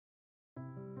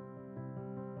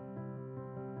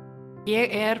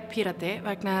Ég pírati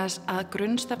vegna þess að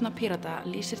grunnstefna Pírata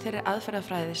lýsir þeirri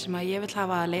aðferðafræði sem ég vil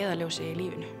hafa að leiðarljósi í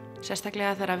lífinu.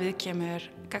 Sérstaklega þegar við kemur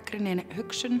gagnrýninni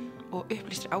hugsun og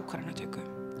upplýstri ákvarðanatöku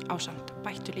ásamt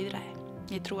bættu lýðræði.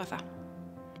 Ég trúi það.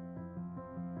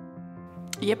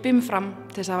 Ég býð mig fram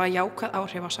til þess að hafa jákvæð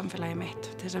áhrif á samfélagi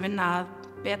mitt, til þess að vinna að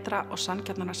betra og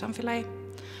sanngjarnara samfélagi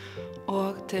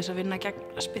og til þess að vinna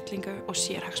gegn spillingu og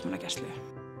sérhagsmunagæslu.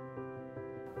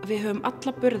 Við höfum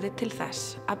alla burði til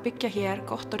þess að byggja hér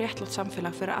gott og réttlátt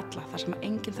samfélag fyrir alla þar sem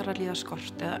enginn þarf að líða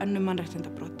skort eða önnur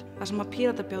mannréttindabrot. Það sem að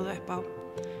Pírata bjóða upp á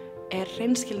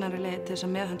hreinskilnari leið til þess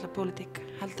að meðhöndla pólitík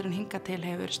heldur en hingað til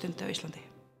hefur verið stundu á Íslandi.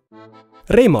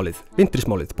 Reiðmálið,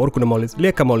 vindrismálið, borgunarmálið,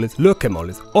 lekamálið,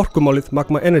 lögkemálið, orkumálið,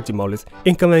 magma energymálið,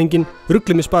 einkavæðingin,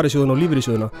 ruglið með sparisjóðuna og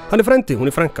lífeyrissjóðuna. Hann frændi,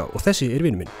 hún frænka og þessi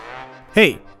vinur minn.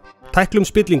 Hey, tæklum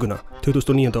spillinguna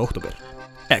 29. október.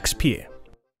 XP.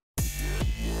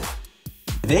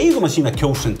 Við eigum að sýna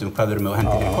kjósendum hvað við erum með á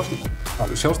hendi fyrir kosningar.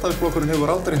 Sjálfstæðisflokkurinn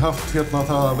hefur aldrei haft það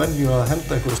að venju að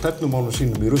henda einhverju stefnumálum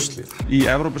sínum í ruslið. Í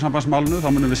Evrópusambandsmálinu þá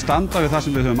munum við standa við það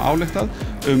sem við höfum ályktað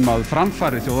um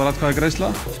framfari þjóðaratkvæðagreiðsla.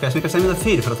 Skal ég semja það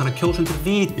fyrir að þannig að kjósendur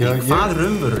viti hvað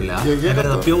raunverulega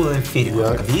verið að bjóða þeim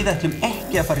fyrir. Við ætlum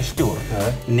ekki að fara í stjórn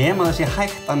nema það sé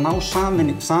hægt að ná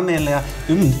sameiginlega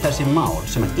þessi mál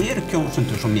sem eru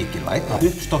kjósendur svo mikilvægt.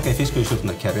 Uppstokka í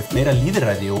fiskveiðistjórnarkerfi, meira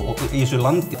lýðræði og í þessu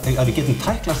landi að við getum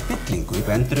tæklað spillingu í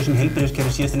endurreisn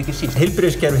heilbrigðiskerfi síðast en ekki síst.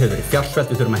 Heilbrigðiskerfi hefur verið fjársvelt,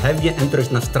 við þurfum að hefja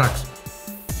endurreisnina strax.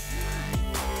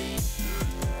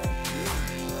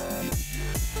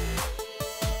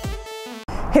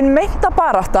 Hin meinta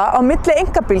barátta á milli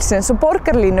einkabílsins og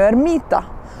borgarlínu mýta.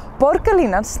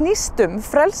 Borgarlínan snýst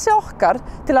frelsi okkar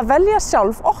til að velja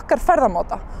sjálf okkar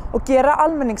ferðamáta og gera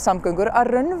almenningssamgöngur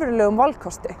að raunverulegum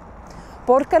valkosti.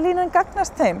 Borgarlínan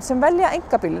gagnast þeim sem velja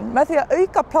einkabílinn með því að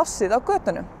auka plássið á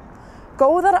götunum.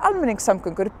 Góðar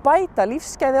almenningssamgöngur bæta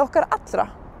lífsgæði okkar allra.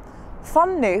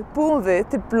 Þannig búum við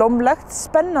til blómlegt,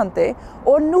 spennandi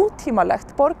og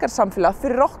nútímalegt borgarsamfélag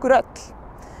fyrir okkur öll.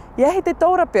 Ég heiti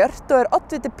Dóra Björt og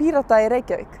oddviti Pírata í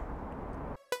Reykjavík.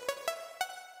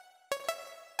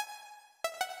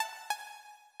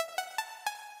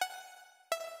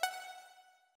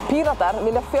 Píratar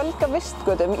vilja fjölga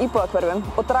vistgötum í íbúðahverfum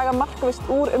og draga markvisst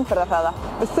úr umferðarhraða.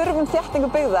 Við þurfum þéttingu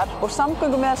byggðar og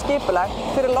samgöngumiðað skipulag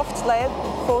fyrir loftslagið,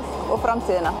 fólk og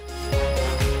framtíðina.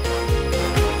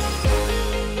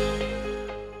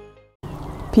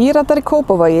 Píratar í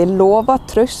Kópavogi lofa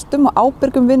traustum og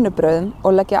ábyrgum vinnubrögðum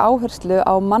og leggja áherslu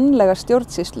á mannlega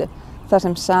stjórnsýslu þar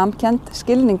sem samkennd,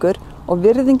 skilningur og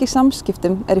virðing í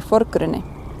samskiptum í forgrunni.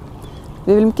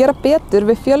 Við viljum gera betur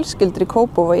við fjölskyldur í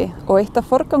Kópavogi og eitt af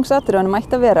forgangsatriðunum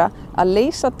ætti að vera að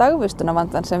leysa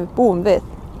dagvistunarvandann sem við búum við.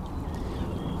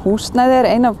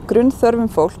 Húsnæði ein af grunnþörfum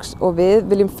fólks og við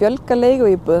viljum fjölga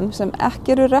leiguíbúðum sem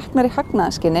ekki eru reknar í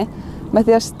hagnaðarskyni með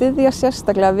því að styðja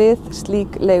sérstaklega við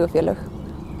slík leigufélög.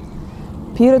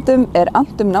 Pírötum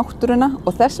annt náttúruna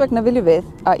og þess vegna viljum við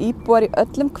að íbúar í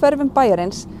öllum hverfum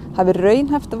bæjarins hafi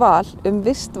raunhæft val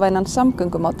vistvænan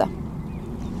samgöngumáta.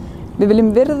 Við viljum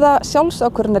virða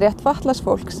sjálfsákvörðunarrétt fatlaðs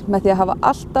fólks með því að hafa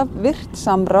alltaf virt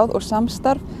samráð og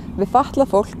samstarf við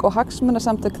fatlað fólk og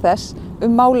hagsmunasamtök þess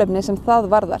málefni sem það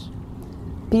varðar.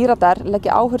 Píratar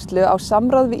leggja áherslu á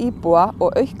samráð við íbúa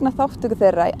og aukna þátttöku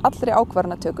þeirra í allri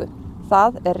ákvarðanatöku.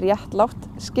 Það réttlátt,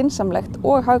 skynsamlegt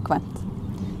og hagkvæmt.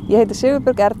 Ég heiti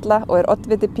Sigurbjörg Erla og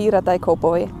oddviti Pírata í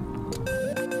Kópavogi.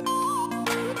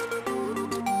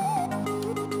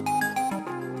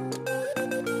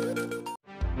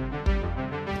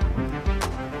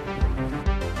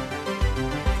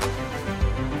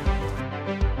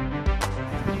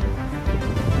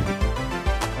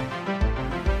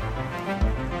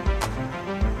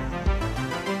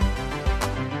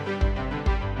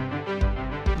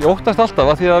 Ég óttast alltaf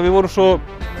að því að við vorum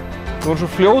svo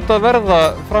fljót að verða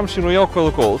framsýn og jákvæð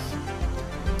og góð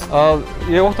að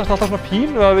ég óttast alltaf svona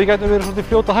pínu að við gætum verið svolítið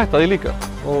fljót að hætta því líka.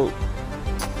 Og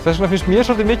þess vegna finnst mér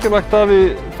svolítið mikilvægt að við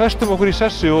festum okkur í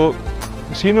sessi og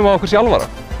sýnum á okkur sé alvara.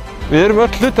 Við erum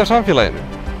öll hluti af samfélaginu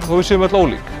og við séum öll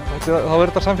ólík. Þá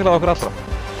þetta samfélag okkur allra.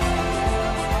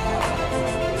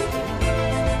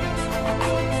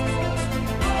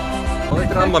 Og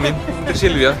þetta amma mín, þetta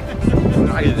Silvía,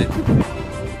 hún æði.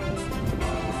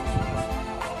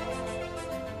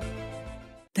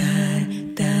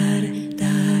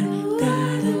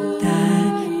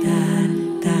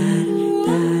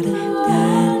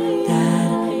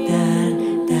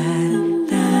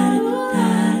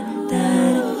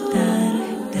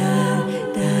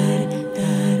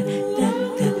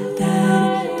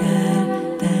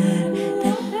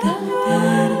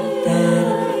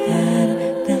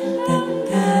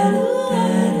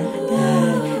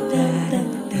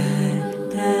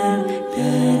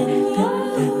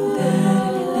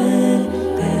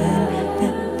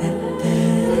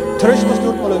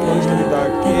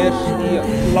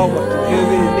 stjórnmálaráð hefur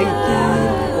verið lengi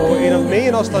og ein af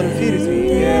meginástæðunum fyrir því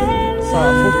það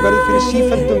að fólk verður fyrir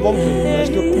sífelldum vonbrigðum með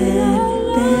stjórnmálum.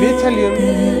 Við teljum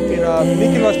eina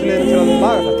mikilvægastu leiðina til að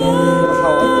laga þetta þá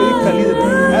að auka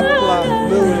lýðræði, efla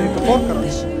möguleika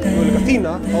borgarans, möguleika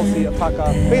þína á því að taka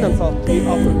beinan þátt í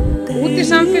ákvörðunum. Út í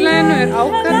samfélaginu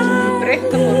ákall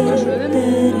breytta forgangsröðun,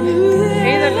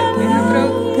 heiðarleg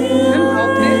vinnubrögð,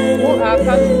 ábyrgð og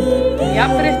aðhald,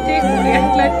 jafnrétti og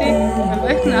réttlæti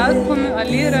aukna aðkomu að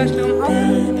lýðræðislegum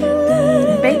ákvörðunum.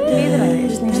 Beint lýðræði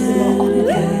snýst að opna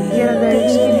kerfi, gera þau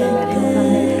skiljanlegri og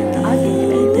þannig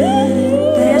aðgengilegri.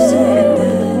 Hver sem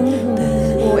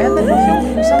og ef þeir fá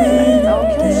hljóðum í samfélaginu á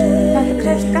kjósum, þetta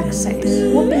krefst gagnsæis,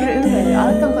 opinberri umræðu,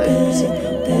 aðgang að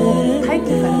upplýsingum og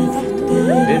tækifæri þáttum.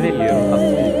 Við viljum að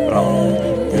þú ráðir,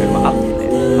 við viljum að allir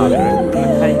hafi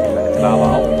raunveruleg tækifæri til að hafa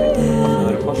áhrif hvort þau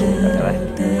eru kosningar eða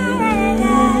ekki.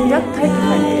 Jöfn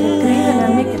tækifæri eru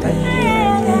gríðarlega mikilvæg.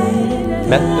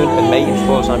 Menntun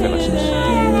meginstoð samfélagsins.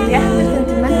 Rétturinn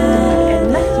til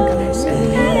menntunar merkingarlaus en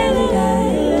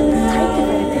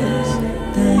tækifæri til þess.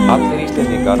 Allir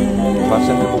Íslendingar, hvar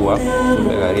sem þeir búa,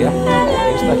 eiga rétt á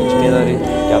einstaklingsmiðaðri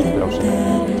gjaldfrjálsri.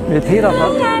 Við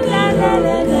Píratar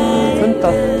höfum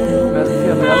fundað með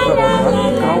félagi eldra borgara,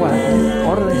 gráahettu,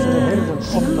 orðin sem við heyrðum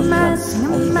oftast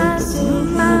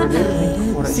á virðing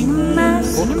og reisn.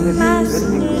 Fólk vil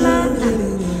virðingu.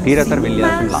 Píratar vilja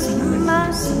þessum landsmönnum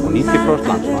og 90%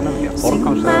 landsmanna vilja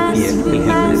forgangsraða fé til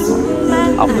heilbrigðismála.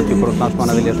 80%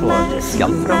 landsmanna vilja svo að sé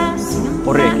gjaldfrjáls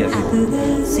og rekja þessi.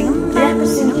 Réttur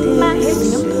sinn til heilsu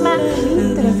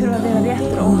hlýtur að þurfa að vera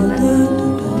réttur og óhefn.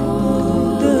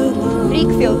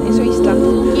 Rík þjóð eins og Ísland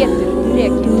getur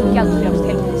rekið gjaldfrjálst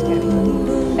heilbrigðiskerfi.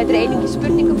 Þetta einungis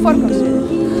spurning forgangsröðun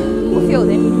og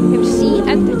þjóðin hefur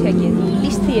síendurtekið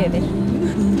lýst því yfir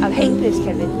að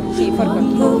heilbrigðiskerfið sé í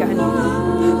forgangi hjá henni.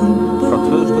 Frá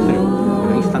 2003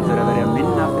 hefur Ísland verið að verja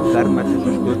minna af þeim verðmætum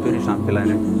sem sköpur í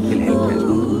samfélaginu til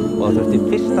heilbrigðismála og það þurfti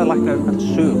fyrst að lækna umhverfis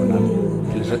sögunar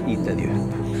til þess að ýta því upp.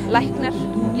 Læknar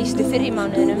lýstu fyrr í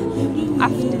mánuðinum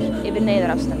aftur yfir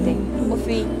neyðarástandi og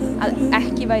því að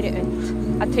ekki væri unnt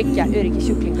að tryggja öryggi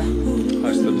sjúklinga.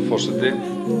 Hæstvirtur forseti,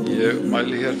 ég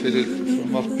mæli hér fyrir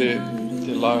frumvarpi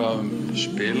til laga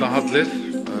spilahallir.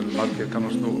 Margir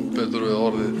kannast nú betur við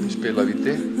orðið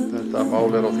spilavíti. Þetta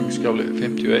mál á þingskjali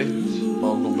 51,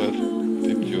 mál númer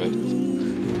 51.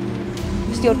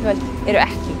 Stjórnvöld eru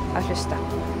ekki að hlusta.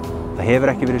 Það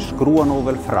hefur ekki verið skrúa nógu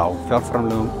vel frá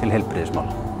fjárframlögum til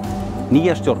heilbrigðismála.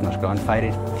 Nýja stjórnarskráin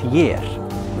færir þér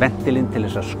ventilinn til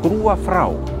þess að skrúa frá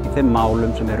í þeim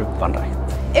málum sem eru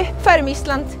vanrækt. Uppfærum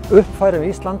Ísland. Uppfærum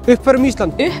Ísland. Uppfærum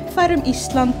Ísland. Uppfærum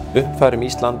Ísland. Uppfærum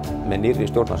Ísland með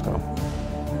nýrri stjórnarskrá.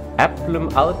 Eflum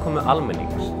aðkomu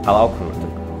almennings að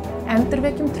ákvörðunartöku.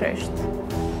 Endurvekjum traust.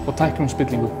 Og tæklum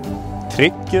spillingu.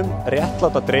 Tryggjum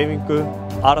réttláta dreifingu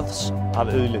arðs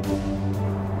af auðlindum.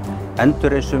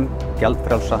 Endurreisum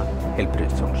gjaldfrjálsa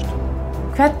heilbrigðisþjónustu.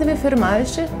 Hvernig við förum að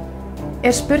þessu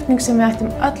er spurning sem við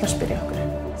ættum öll að spyrja okkur.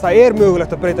 Það er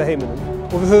mögulegt að breyta heiminum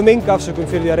og við höfum enga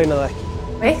afsökun fyrir því að reyna það ekki.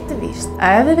 Eitt er víst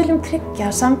að ef við viljum tryggja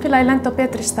að samfélagi lendi á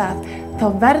betri stað þá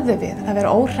verðum við að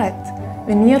vera óhrædd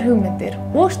við nýjar hugmyndir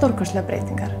og stórkostlegar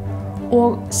breytingar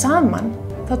og saman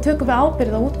þá tökum við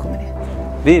ábyrgð á útkomunni.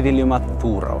 Við viljum að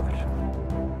þú ráðir.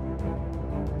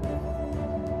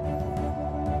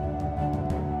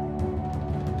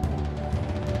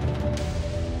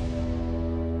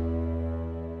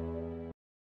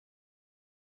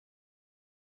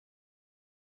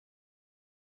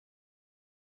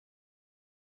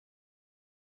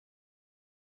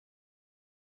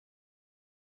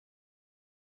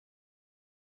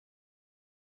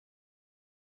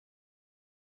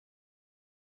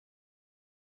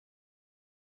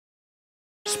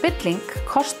 Spilling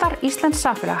kostar íslenskt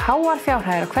samfélag háar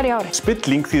fjárhæðir á hverju ári.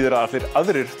 Spilling þýðir að allir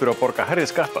aðrir þurfa að borga hærri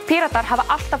skatta. Píratar hafa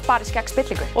alltaf barist gegn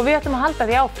spillingu og við ætlum að halda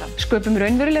því áfram. Sköpum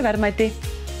raunveruleg verðmæti,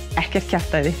 ekkert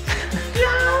kjaftæði.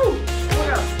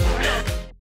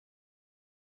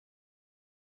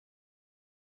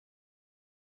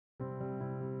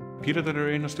 Píratar eru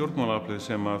eina stjórnmálaaflið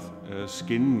sem að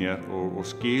skynjar og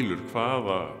skilur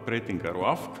hvaða breytingar og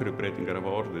af hverju breytingar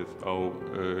hafa orðið á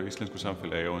íslensku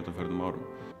samfélagi á undanförnum árum.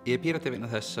 Ég er Pírati vegna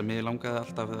þess að mér langaði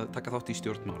alltaf að taka þátt í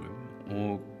stjórnmálum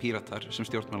og Píratar sem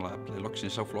stjórnmálaaflið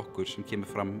loksins á flokkur sem kemur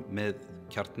fram með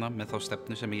kjarna með þá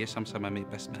stefnu sem ég samsamaði mig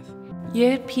best með.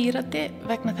 Ég er Pírati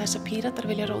vegna þess að Píratar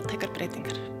vilja róttækar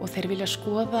breytingar og þeir vilja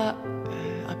skoða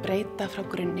að breyta frá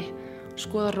grunni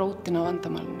skoða rótina á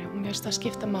vandamálinu og mér finnst það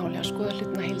skipta máli að skoða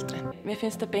hlutina heildrænt. Mér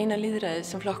finnst að beina lýðræðið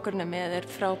sem flokkurinn með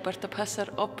frábært og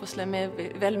passar opaslega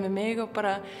vel með mig og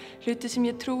bara hluti sem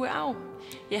ég trúi á.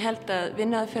 Ég held að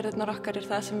vinnuaðferðirnar okkar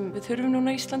það sem við þurfum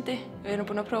núna á Íslandi. Við erum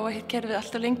búin að prófa hitt kerfið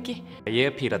alltaf lengi.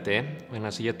 Ég pírati,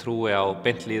 vegna þess að ég trúi á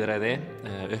beint lýðræði,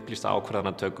 upplýsta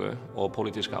ákvarðanatöku og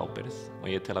pólitíska ábyrgð og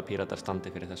ég tel að Píratar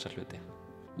standi fyrir þessa hluti.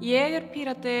 Ég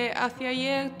pírati af því að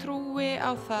ég trúi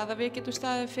á það að við getum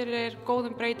staðið fyrir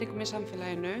góðum breytingum í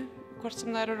samfélaginu, hvort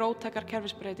sem það eru róttækar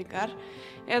kerfisbreytingar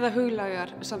eða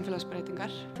huglægar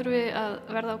samfélagsbreytingar. Þurfum við að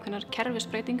verða ákveðnar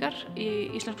kerfisbreytingar í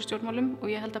íslensku stjórnmálum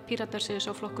og ég held að Píratar séu sá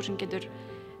flokkur sem getur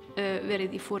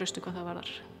verið í forystu hvað það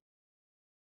varðar.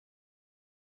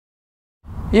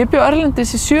 Ég bjó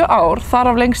erlendis í 7 ár,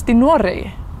 þar af lengst í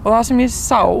Noregi og það sem ég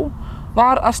sá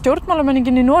var að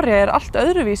stjórnmálamenningin í Noregi allt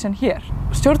öðruvís en hér.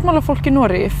 Stjórnmálafólk í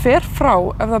Noregi fer frá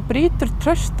ef það brýtur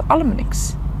traust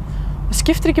almennings. Það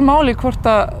skiptir ekki máli hvort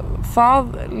að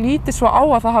það líti svo á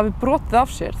að það hafi brotið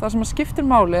af sér. Það sem skiptir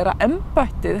máli að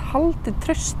embættið haldi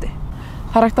trausti.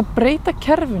 Það hægt að breyta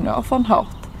kerfinu á þann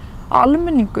hátt að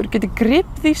almenningur geti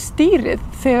gripið í stýrið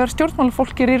þegar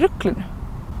stjórnmálafólk í ruglinu.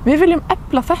 Við viljum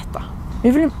efla þetta.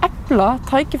 Við viljum efla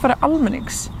tækifæri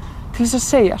almennings til þess að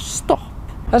segja stopp.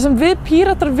 Það sem við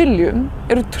Píratar viljum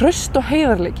eru traust og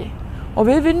heiðarleiki og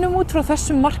við vinnum út frá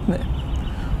þessum markmiðum.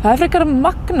 Það frekar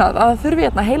magnað að það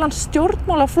þurfi heilan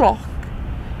stjórnmálaflokk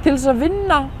til þess að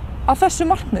vinna að þessu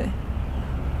markmiði.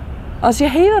 Að það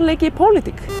sé heiðarleiki í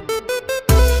pólitík.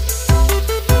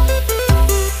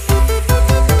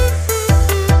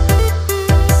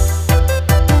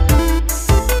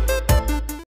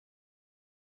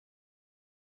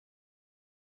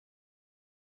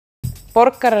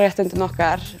 Borgararéttindin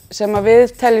okkar sem að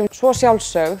við teljum svo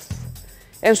sjálfsögð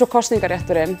eins og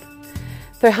kosningarétturinn,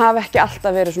 þau hafa ekki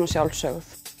alltaf verið svona sjálfsögð.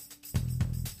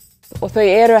 Og þau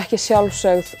eru ekki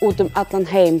sjálfsögð út allan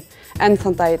heim enn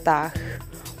þann dag í dag.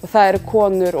 Og það eru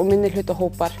konur og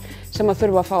minnihlutahópar sem að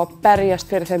þurfa að fá að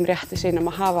berjast fyrir þeim rétti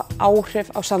sínum að hafa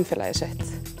áhrif á samfélagið sitt.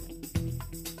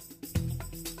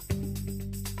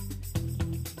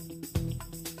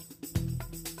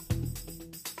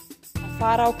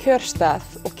 Fara á kjörstað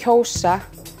og kjósa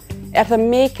það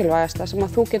mikilvægasta sem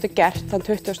að þú getur gert þann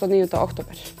 29.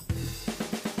 október.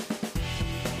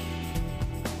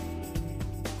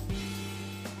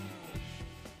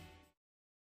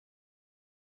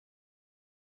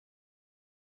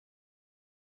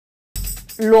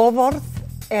 Loforð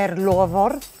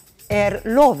loforð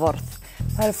loforð.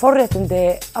 Það eru forréttindi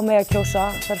að mega kjósa,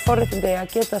 það eru forréttindi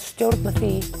að geta stjórna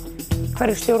því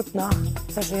hverju stjórna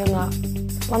þessu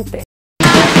landi.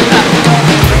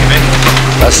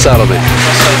 Þessar á mig.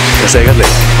 Hvað segir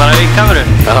kallið? Bara í kameru.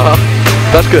 Já,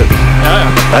 ferskur. Já.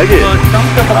 Ekki? Og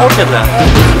ganga upp á bókjallega.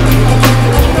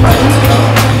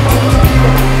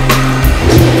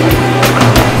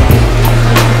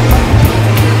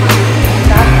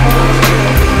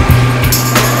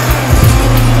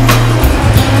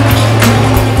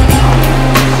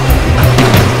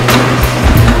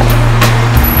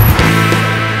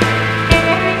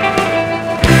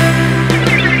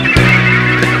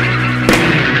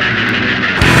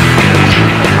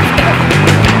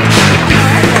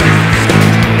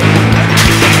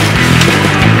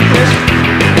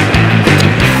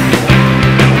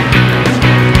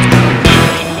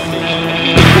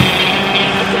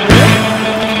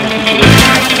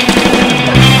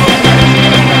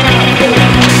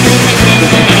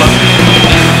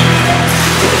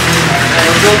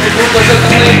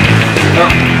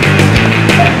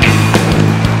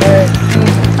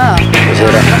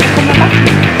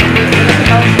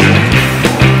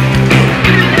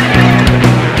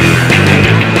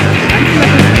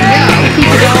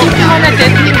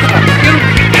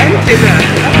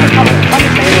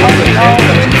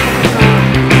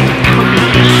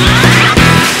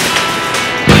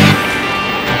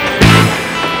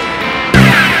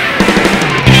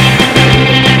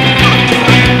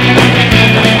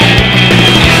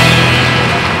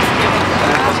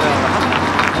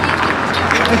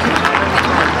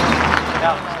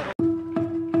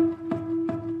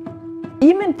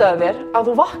 Ímyndaðu þér að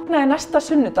þú vaknaði næsta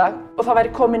sunnudag og það væri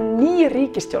komin ný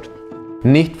ríkisstjórn.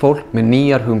 Nýtt fólk með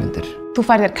nýjar hugmyndir. Þú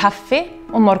fær þér kaffi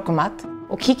og morgunmat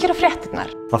og kíkir á fréttirnar.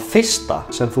 Það fyrsta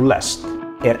sem þú lest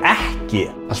ekki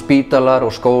að spítalar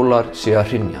og skólar séu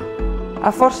að hrynja.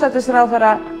 Að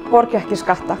forsætisráðherra borgi ekki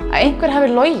skatta. Að einhver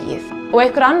hafi logið og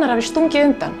einhver annar hafi stungið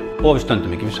undan. Og við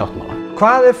stöndum ekki við sáttmála.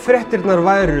 Hvað ef fréttirnar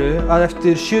væru að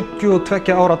eftir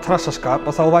 72 ára trassaskap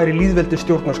að þá væri lýðveldi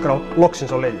stjórnarskrá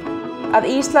loksins á leiðinni? Að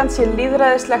Ísland sé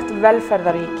lýðræðislegt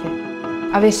velferðaríki.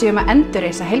 Að við séum að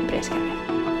endurreisa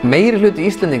heilbrigðiskerfið. Meiri hluti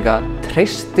Íslendinga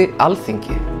treysti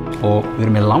Alþingi. Og við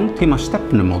erum með langtíma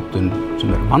stefnumótun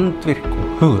sem vandvirk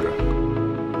og hugrökk.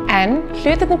 En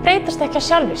hlutirnir breytast ekki að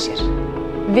sjálfu sér.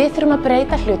 Við þurfum að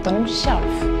breyta hlutunum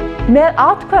sjálf. Með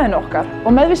atkvæðinu okkar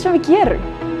og með því sem við gerum.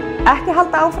 Ekki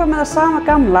halda áfram með það sama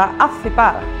gamla af því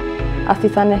bara. Af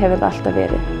því þannig hefur það alltaf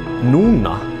verið.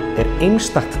 Núna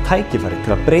einstakt tækifæri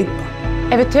til að breyta.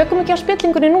 Ef við tökum ekki á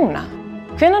spillingunni núna,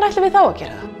 hvenær ætlum við þá að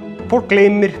gera það? Fólk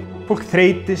gleymir, fólk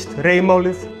þreytist,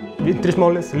 reymálið,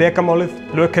 vindrismálið, lekamálið,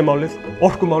 lökheimálið,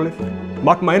 orkumálið,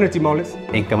 magma energy-málið.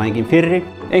 Einkavæðingin fyrri,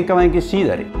 einkavæðingin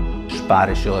síðari.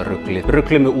 Sparisjóðarruglið,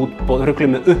 ruglið með útboð,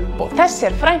 ruglið með uppboð. Þessi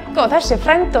er frænka og þessi er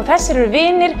frændi og þessir eru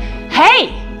vinir. Hey!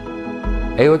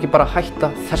 Eigum ekki bara að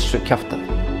hætta þessu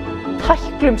kjaftaði.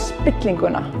 Tæklum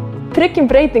spillinguna. Tryggjum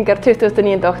breytingar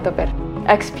 29. október.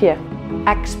 XP.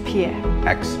 XP.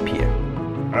 XP.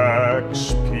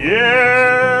 XP.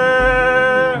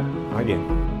 Ægir.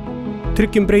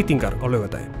 Tryggjum breytingar á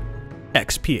laugardaginn.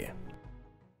 XP.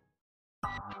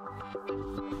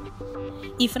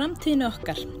 Í framtíðinu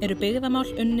okkar eru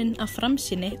byggðamál unnin af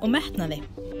framsýni og metnaði.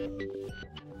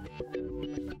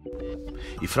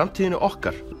 Í framtíðinu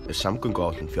okkar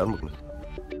samgönguáætlun fjármögnuð.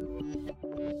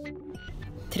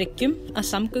 Tryggjum að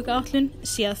samgönguáætlun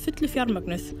sé að fullu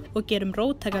fjármögnuð og gerum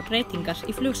róttækar breytingar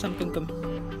í flugsamgöngum.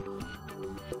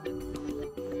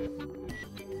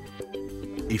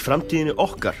 Í framtíðinu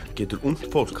okkar getur ungt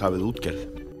fólk hafið útgerð.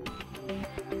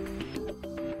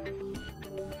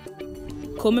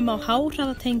 Komum á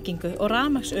háhraðatengingu og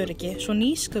rafmagnsöryggi svo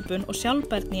nýsköpun og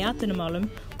sjálfbærni í atvinnumálum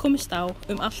komist á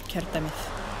allt kjördæmið.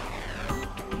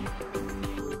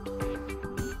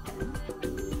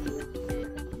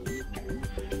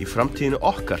 Í framtíðinu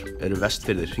okkar eru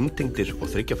Vestfirðir hringtengdir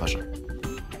og þryggjafasa.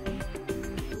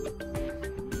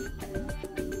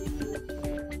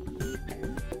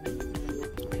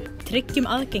 Tryggjum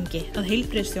aðgengi að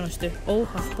heilbrigðisþjónustu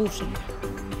óháð búsetu.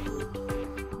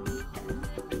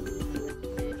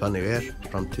 Þannig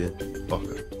framtíðin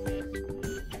okkar.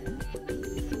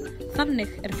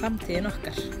 Þannig framtíðin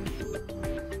okkar.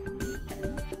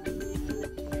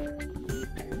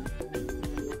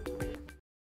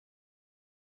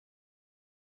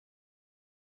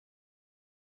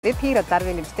 Við Píratar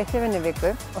viljum styttri vinnuviku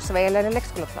og sveigjanlegri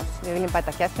leikskólapláss. Við viljum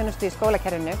bæta geðþjónustu í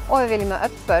skólakerfinu og við viljum að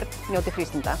öll börn njóti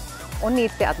frístunda og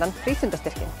nýti allan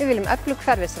frístundastyrkinn. Við viljum öflug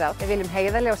hverfisráð, við viljum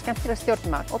heiðarleg og skemmtileg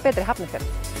stjórnmál og betri Hafnarfjörð.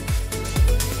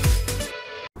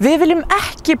 Við viljum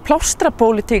ekki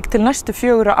plástrapólitík til næstu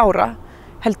 4 ára,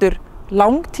 heldur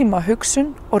langtíma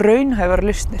hugsun og raunhæfar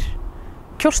lausnir.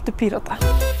 Kjóstu Pírata.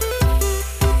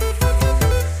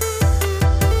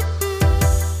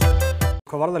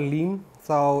 Hvað varðar LÍN,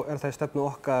 þá það í stefnu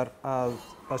okkar að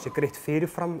það sé greitt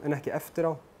fyrirfram en ekki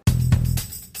eftir á.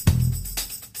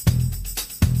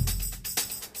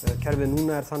 Kerfið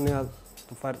núna þannig að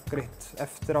þú fær greitt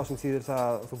eftir á sem þýðir það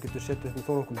að þú getur setið upp með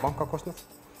þó nokkuð bankakostnað.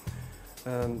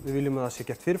 Við viljum að það sé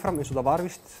gert fyrirfram eins og það var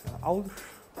víst áður.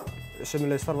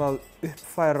 Sömuleiðis þarf að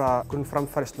uppfæra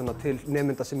grunnframfærsluna til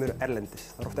nemenda sem eru erlendis.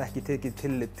 Það ofta ekki tekið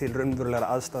tillit til raunverulegra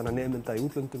aðstæðna nemenda í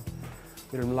útlöndum.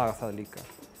 Við viljum laga það líka.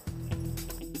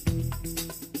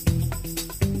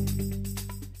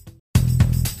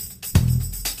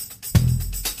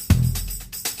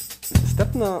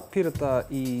 Stefna Pírata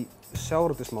í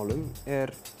sjávarútvegsmálum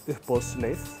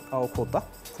uppboðsleið á kvóta,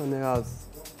 þannig að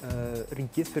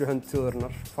ríkið fyrir hönd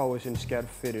þjóðarinnar fái sinn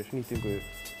skerf fyrir nýtingu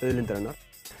auðlindarinnar.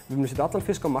 Við viljum setja allan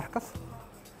fisk á markað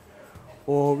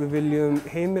og við viljum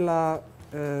heimila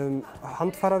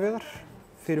handfæraveiðar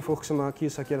fyrir fólk sem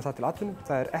kýsa að gera það til atvinnu.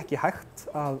 Það ekki hægt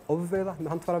að ofveiða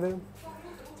með handfæraveiðum.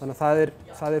 Þannig að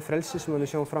það frelsi sem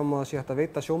við sjáum fram á að sé hægt að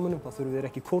veita sjómönnum. Það þurfum við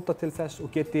ekki kvóta til þess og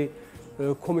geti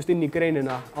komist inn í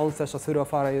greinina án þess að þurfa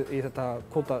að fara í þetta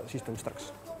kvótasystem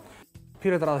strax.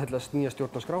 Píratar aðhyllast nýja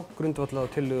stjórnarskrá, grundvallað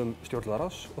á tillögum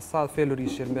stjórnlagaráðs og það felur í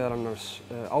sér meðal annars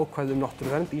ákvæði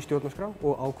náttúruvernd í stjórnarskrá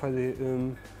og ákvæði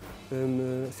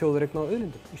þjóðareign á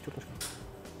auðlindum í stjórnarskrá.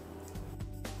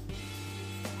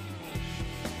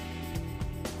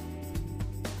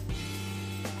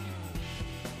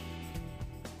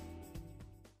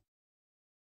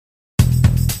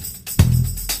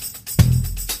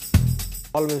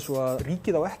 Alveg eins og að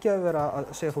ríkið á ekki að vera að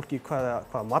segja fólki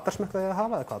hvaða matarsmekk það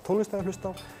hafa eða hvaða tónlist það hlusta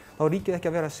á, þá ríkið ekki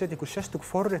að vera að setja einhver sérstök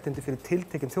forréttindi fyrir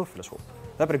tiltekinn þjóðfélagshóp.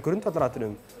 Það bara í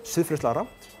grundvallaratriðum siðferðislega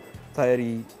rangt, það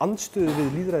í andstöðu við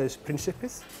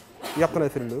lýðræðisprinsippið,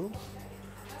 jafnræði fyrir lögum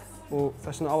og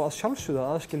þess vegna á að sjálfsögðu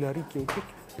að aðskilja ríki og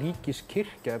kirkju.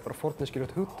 Ríkiskirkja bara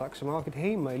forneskilegt hugtak sem á ekkert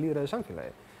heima í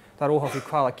lýðræðissamfélagi. Það óháð því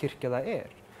hvaða kirkja það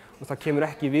og það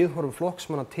kemur ekki viðhorf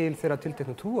flokksmanna til þeirra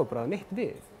tilteknu trúarbragða neitt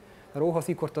við. Það óháð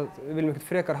því hvort að við viljum ekkert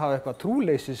frekar hafa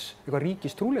eitthvað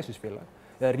ríkis trúleysisfélag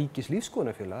eða ríkis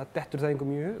lífskoðunarfélag, það dettur það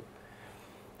engum í hug.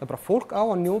 Það bara fólk á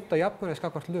að njóta jafnræðis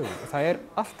gagnvart lögum og það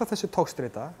alltaf þessi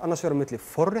togstreita, annars vegar á milli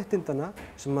forréttindana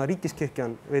sem að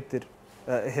ríkiskirkjan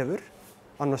hefur,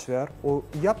 annars vegar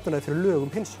og jafnræði fyrir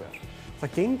lögum hins vegar.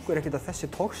 Það gengur ekkert að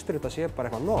þessi togstreita sé bara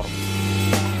eitthvað norm.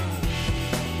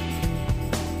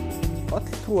 Öll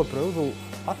trúarbrögð og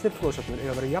allir trúarsöfnur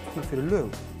eiga að vera jafnir fyrir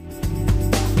lögum.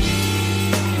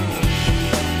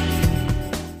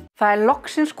 Það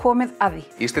loksins komið að því.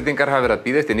 Íslendingar hafa verið að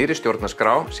bíða eftir nýrri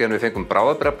stjórnarskrá síðan við fengum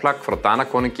bráðabirgðaplagg frá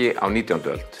Danakonungi á 19.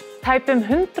 öld. Tæpum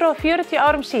 140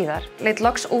 árum síðar leit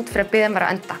loks út fyrir að biðin var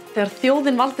að enda. Þegar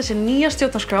þjóðin valdi sér nýja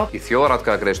stjórnarskrá í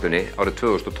þjóðaratkvæðagreiðslunni árið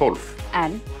 2012.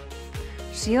 En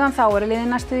síðan þá eru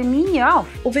liðin næstuði 9 ár.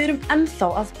 Og við erum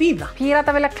ennþá að bíða.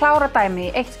 Pírata vilja klára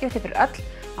dæmi í eitt skipti fyrir öll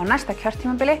á næsta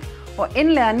kjörtímabili og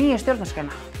innleiða nýju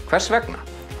stjórnarskrána. Hvers vegna?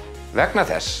 Vegna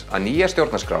þess að nýja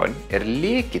stjórnarskráin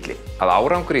lykillinn að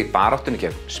árangri í baráttunni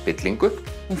gegn spillingu.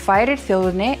 Hún færir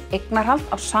þjóðinni eignarhald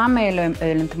á sameiginlegum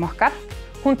auðlindum okkar.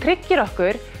 Hún tryggir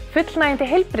okkur fullnægjandi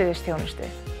heilbrigðisþjónustu,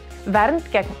 vernd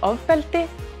gegn ofbeldi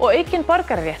og aukin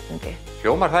borgararéttindi.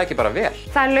 Hljómar það ekki bara vel?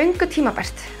 Það löngu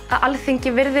tímabært að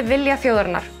Alþingi virði vilja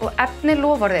þjóðarinnar og efni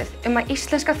loforðið að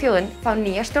íslenska þjóðin fá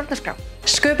nýja stjórnarskrá.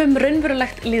 Sköpum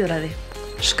raunverulegt lýðræði.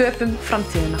 Sköpum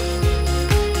framtíðina.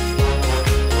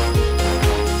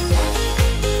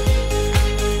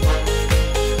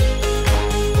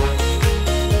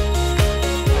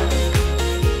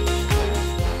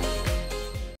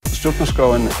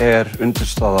 Stjórnarskráin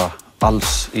undirstaða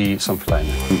alls í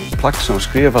samfélaginu. Plagg sem var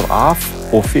skrifað af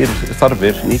og fyrir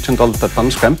þarfir 19. aldar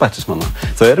danska embættismanna.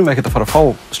 Þá erum við ekkert að fara að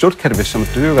fá stjórnkerfi sem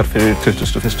dugar fyrir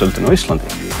 21. öldina á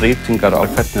Íslandi. Breytingar á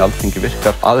hvernig Alþingi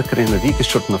virkar, aðgreina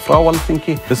ríkisstjórnina frá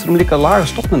Alþingi. Við þurfum líka að laga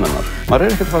stofnanirnar.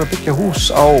 Maður ekkert að fara að byggja hús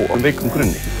á veikum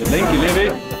grunni. Lengi lifi!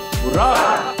 Húrra!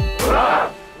 Húrra!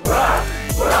 Húrra!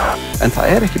 Húrra! En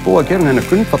það ekki búið að gera neina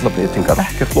grundvallarbreytingar,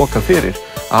 ekkert lokað fyrir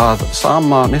að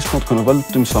sama misnotkun á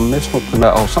völdum, sama misnotkun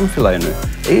á samfélaginu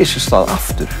eigi sér stað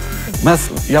aftur með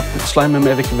jafn slæmum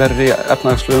ef ekki verri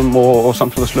efnahagslegum og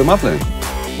samfélagslegum afleiðingum.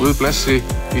 Guð blessi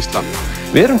Ísland.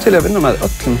 Við erum til að vinna með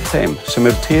öllum þeim sem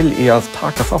eru til í að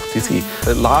taka þátt í því,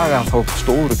 laga þá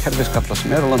stóru kerfisgalla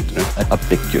sem á landinu, að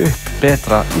byggja upp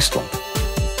betra Ísland.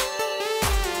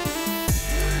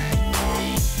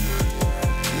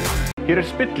 Hér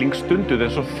spilling stunduð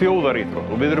eins og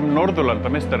þjóðaríþrótt og við erum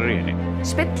Norðurlandameistarar í henni.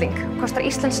 Spilling kostar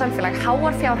íslenskt samfélag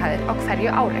háar fjárhæðir á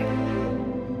hverju ári.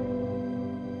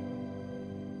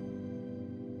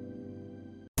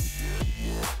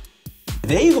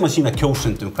 Við eigum að sýna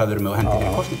kjósendum hvað við erum með á hendi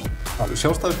fyrir kosningar.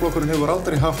 Sjálfstæðisflokkurinn hefur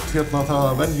aldrei haft það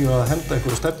að venju að henda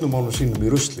einhverju stefnumálum sínum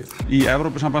í ruslið. Í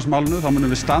Evrópusambandsmálinu þá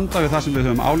munum við standa við það sem við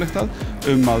höfum ályktað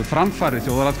að framfari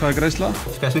þjóðaratkvæðagreiðsla.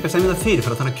 Þess vegna semja það fyrir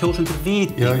að þannig að kjósendur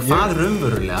viti hvað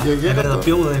raunverulega verið að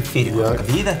bjóða þeim fyrir.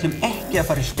 Við ætlum ekki að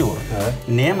fara í stjórn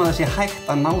nema það sé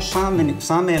hægt að ná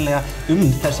sameiginlega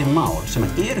þessi mál sem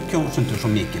eru kjósendur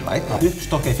svo mikilvæg.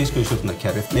 Uppstokka í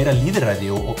fiskveiðistjórnarkerfi, meira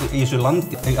lýðræði og í þessu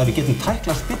landi að við getum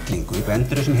tæklað spillingu í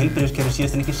endurreisn heilbrigðiskerfi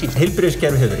síðast en ekki síst.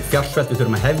 Heilbrigðiskerfi hefur verið fjársvelt, við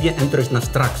þurfum að hefja endurreisnina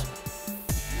strax.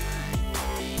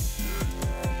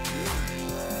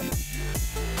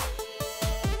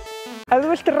 Ef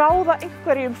þú vilt ráða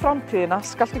einhverju framtíðina,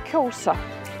 skaltu kjósa.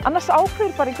 Annars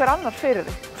ákveður bara einhver annar fyrir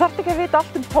þig. Þú þarft ekki að vita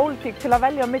allt pólitík til að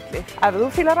velja á milli. Ef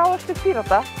þú fílar áherslur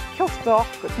Pírata, kjóstu á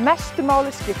okkur. Mestu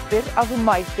máli skiptir að þú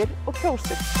mætir og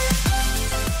kjósir.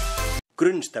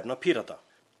 Grunnstefna Pírata.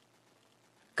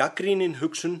 Gagnrýnin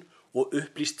hugsun og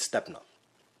upplýst stefna.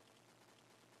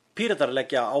 Píratar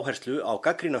leggja áherslu á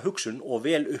gagnrýna hugsun og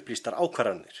vel upplýstar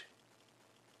ákvarðanir.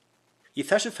 Í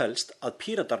þessu felst að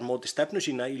Píratar móti stefnu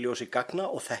sína í ljósi gagna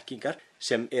og þekkingar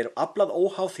sem aflað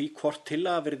óháð því hvort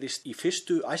tillaga virðist í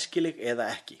fyrstu æskileg eða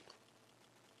ekki.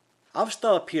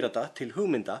 Afstaða Pírata til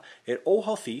hugmynda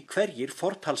óháð því hverjir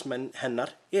fortalsmenn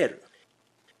hennar eru.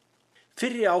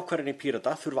 Fyrri ákvarðanir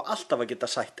Pírata þurfa alltaf að geta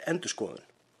sætt endurskoðun.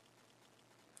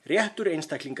 Réttur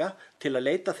einstaklinga til að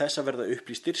leita þess að verða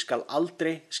upplýstir skal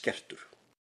aldrei skertur.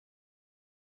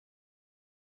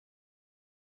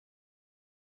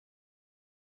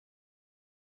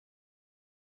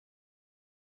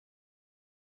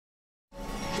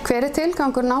 Hver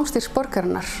tilgangur námstyrks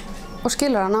borgarinnar og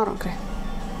skilur hann árangri?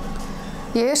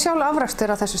 Ég sjálf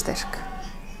afrakstur af þessu styrk.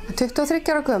 23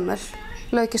 ára gömul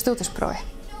lauk í stúdentsprófi.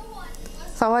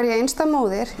 Þá var ég einstæð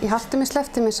móðir í halti mig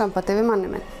sleppti mig sambandi við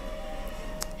manni minn.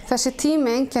 Þessi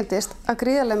tími einkenndist af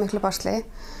gríðarlega miklu basli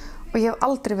og ég hef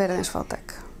aldrei verið eins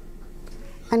fátæk.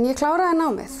 En ég kláraði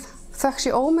námið, þökks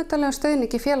í ómetanlegum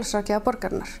stuðningi félagsráðgjafa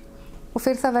borgarinnar og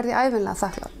fyrir það verð ég ævinlega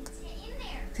þakklát.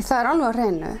 Því það alveg á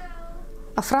hreinu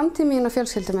að framtíð mín og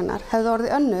fjölskyldu minnar hefði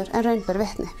orðið önnur en raun ber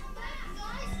vitni.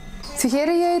 Því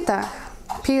hér ég í dag,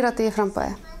 pírati í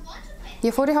framboði.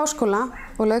 Ég fór í háskóla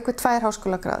og lauk við 2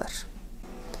 háskólagráður.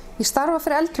 Ég starfa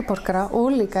fyrir eldri borgara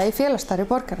og unglinga í félagsstarfi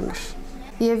borgarinnar.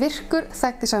 Ég virkur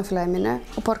þekkt í samfélagi mínu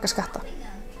og borga skatta.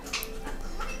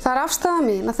 Það afstaða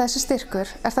mín að þessi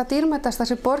styrkur það dýrmætasta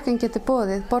sem borgin getur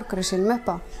boðið borgurum sínum upp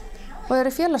á og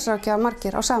eru félagsráðgjafar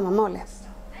margir á sama máli.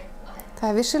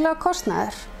 Það vissulega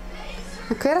kostnaður.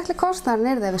 En hver ætli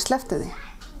kostnaðurinn yrði ef við slepptum því?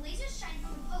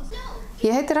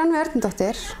 Ég heiti Rannveig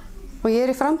Ernudóttir og ég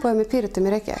í framboði með Píratum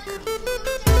í Reykjavík.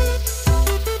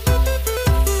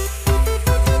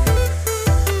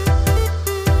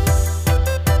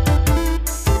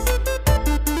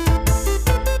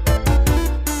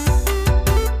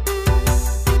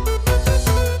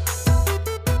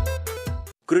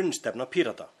 Grunnstefna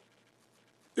Pírata.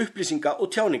 Upplýsinga- og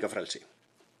tjáningafrelsi.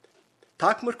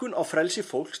 Takmörkun á frelsi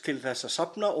fólks til þess að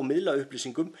safna og miðla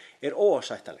upplýsingum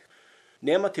óásættanleg,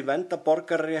 nema til verndar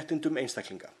borgararéttindum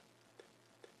einstaklinga.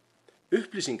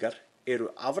 Upplýsingar eru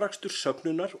afrakstur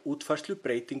söfnunar, útfærslu,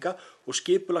 breytinga og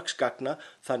skipulagsgagna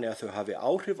þannig að þau hafi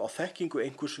áhrif á þekkingu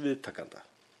einhvers viðtakanda.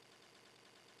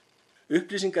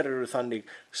 Upplýsingar eru þannig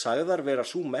sagðar vera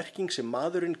sú merking sem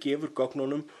maðurinn gefur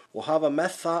gögnunum og hafa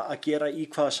með það að gera í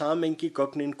hvaða samhengi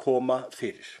gögnin koma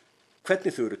fyrir.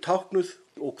 Hvernig þau eru táknuð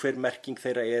og hver merking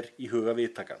þeirra í huga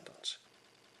viðtakandans.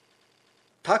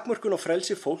 Takmörkun á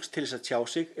frelsi fólks til þess að tjá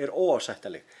sig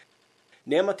óásættanleg,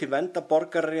 nema til verndar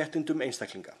borgararéttindum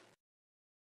einstaklinga.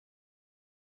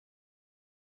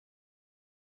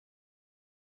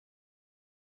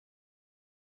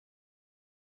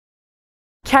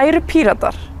 Kæru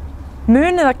Píratar,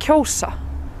 munið að kjósa.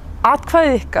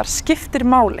 Atkvæðið ykkar skiptir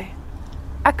máli.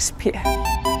 XP.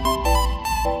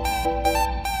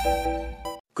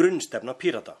 Grunnstefna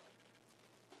Pírata.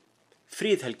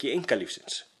 Friðhelgi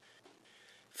einkalífsins.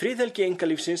 Friðhelgi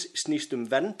einkalífsins snýst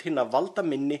vernd hinna valda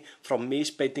minni frá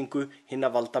misbeitingu hinna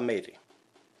valda meiri.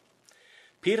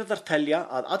 Píratar telja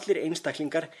að allir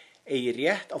einstaklingar eigi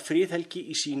rétt á friðhelgi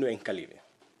í sínu einkalífi.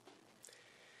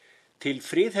 Til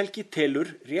friðhelgi telur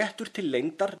réttur til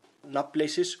leyndar,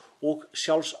 nafnleysis og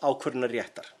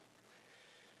sjálfsákvörðunarréttar.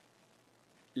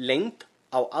 Leynd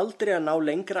á aldrei að ná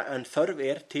lengra en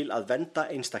þörf til að vernda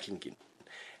einstaklingin,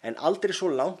 en aldrei svo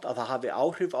langt að það hafi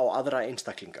áhrif á aðra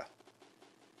einstaklinga.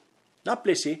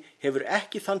 Nafnleysi hefur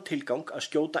ekki þann tilgang að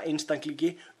skjóta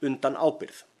einstaklingi undan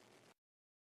ábyrgð.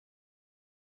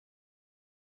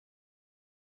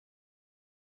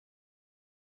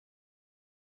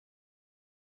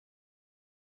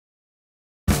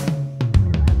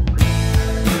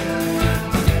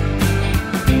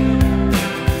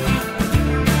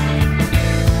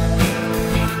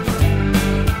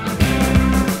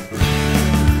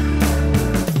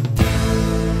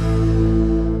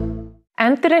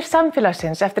 Endurreisn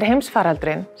samfélagsins eftir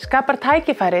heimsfaraldurinn skapar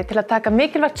tækifæri til að taka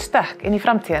mikilvægt stökk inn í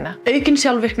framtíðina. Aukin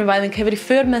sjálfvirknivæðing hefur í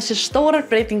för með sér stórar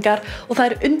breytingar og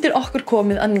það undir okkur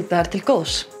komið að nýta þær til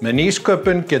góðs. Með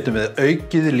nýsköpun getum við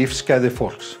aukið lífsgæði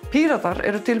fólks. Píratar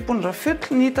eru tilbúnir að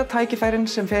fullnýta tækifærin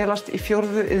sem felast í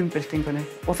 4. iðnbyltingunni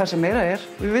og það sem meira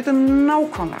við vitum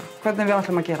nákvæmlega hvernig við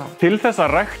ætlum að gera það. Til þess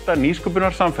að rækta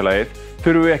nýsköpunarsamfélagið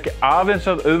þurfum við ekki aðeins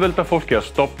að auðvelda fólki að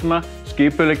stofna,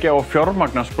 skipuleggja og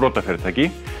fjármagna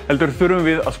sprotafyrirtæki, heldur þurfum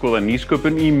við að skoða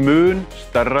nýsköpun í mun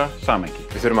stærra samhengi.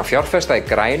 Við þurfum að fjárfesta í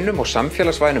grænum og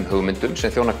samfélagsvænum hugmyndum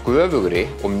sem þjóna göfugri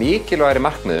og mikilvægari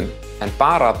markmiðum en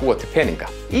bara að búa til peninga.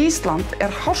 Ísland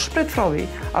hársbreidd frá því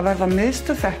að verða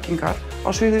miðstöð þekkingar á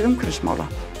sviði umhverfismála.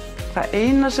 Það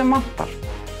eina sem vantar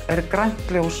grænt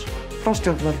ljós frá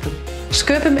stjórnvöldum.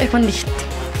 Sköpum eitthvað nýtt.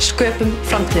 Sköpum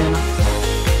framtíðina.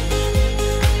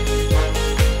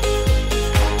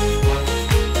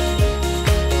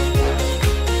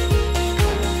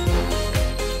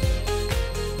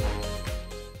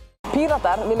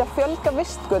 Píratar vilja fjölga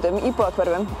vistgötum í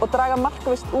íbúðahverfum og draga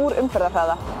markvisst úr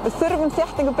umferðarhraða. Við þurfum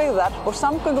þéttingu byggðar og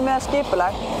samgöngumiðað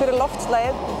skipulag fyrir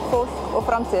loftslagið, fólk og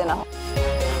framtíðina.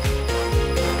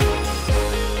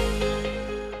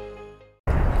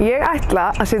 Ég ætla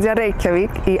að setja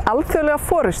Reykjavík í alþjóðlega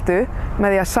forystu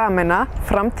með því að sameina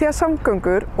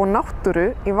framtíðarsamgöngur og náttúru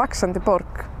í vaxandi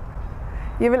borg.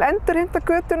 Ég vil endurheimta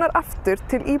göturnar aftur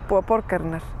til íbúa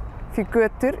borgarinnar. Því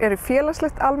götur eru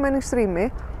félagslegt almenningsrými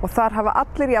og þar hafa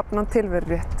allir jafnan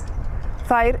tilverurétt.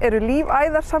 Þær eru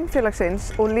lífæðar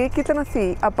samfélagsins og lykillinn að því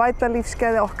að bæta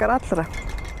lífsgæði okkar allra.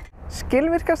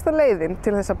 Skilvirkasta leiðin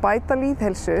til þess að bæta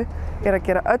lýðheilsu að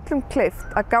gera öllum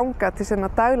kleift að ganga til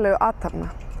sinna daglegu athafna.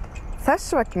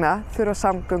 Þess vegna þurfa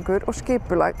samgöngur og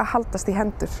skipulag að haldast í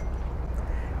hendur.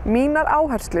 Mínar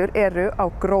áherslur eru á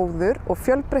gróður og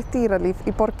fjölbreytt dýralíf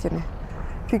í borginni.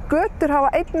 Því götur hafa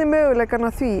einnig möguleikann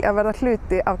á því að verða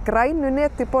hluti af grænu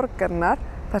neti borgarinnar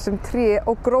þar sem tré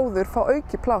og gróður fá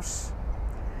aukið pláss.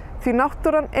 Því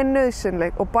náttúran er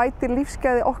nauðsynleg og bætir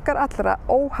lífsgæði okkar allra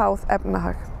óháð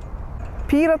efnahag.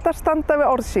 Píratar standa við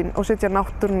orð sín og setja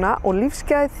náttúruna og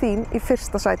lífsgæði þín í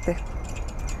fyrsta sæti.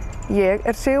 Ég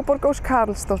er Sigurborg Ós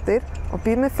Karlsdóttir og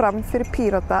býð mig fram fyrir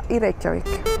Pírata í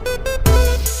Reykjavík.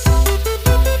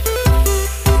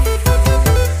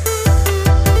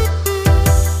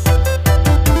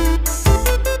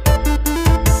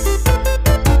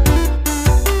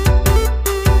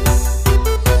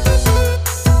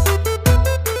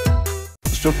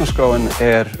 Stjórnarskráin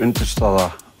er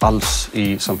undirstaða alls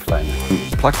í samfélaginu.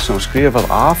 Plagg sem var skrifað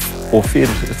af og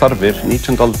fyrir þarfir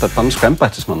 19. aldar danska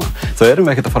embættismanna. Þá erum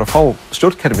við ekkert að fara að fá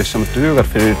stjórnkerfi sem dugar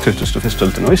fyrir 21.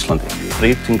 öldina á Íslandi.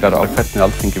 Breytingar á hvernig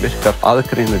Alþingi virkar,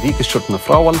 aðgreina ríkisstjórnina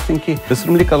frá Alþingi. Við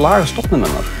þurfum líka að laga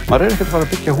stofnanirnar. Maður er ekkert að fara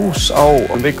að byggja hús á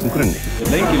veikum grunni.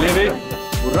 Lengi lifi!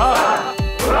 Húrra!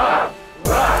 Húrra!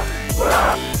 Húrra! Húrra!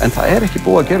 En það er ekki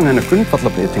búið að gera neina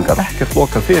grundvallarbreytingar, ekkert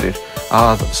lokað fyrir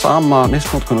að sama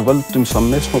misnotkun á völdum,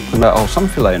 sama misnotkun á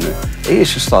samfélaginu eigi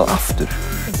sér stað aftur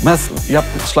með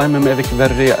jafn slæmum ef ekki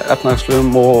verri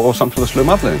efnahagslegum og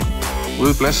samfélagslegum afleiðingum.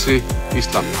 Guð blessi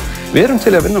Ísland. Við erum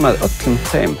til að vinna með öllum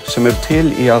þeim sem eru til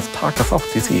í að taka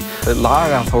þátt í því,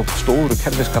 laga þá stóru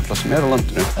kerfiskalla sem eru á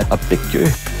landinu, að byggja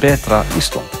upp betra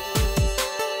Ísland.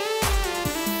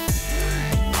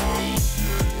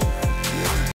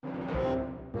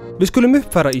 Við skulum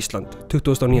uppfæra Ísland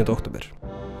 29. október.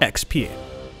 XP.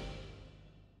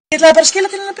 Ég ætlaði bara að skila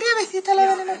til hennar bréfi því ég talaði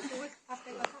við hennar.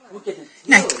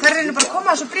 Nei, það er bara að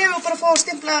koma að þessu bréfi og bara fá að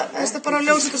stimpla, þetta bara að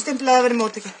ljósa þetta og stimpla að vera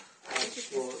móttekið.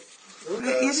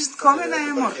 Ég sést kom hérna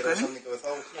í morgun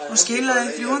og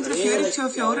skilaði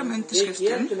 344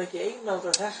 undirskriftum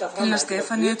til að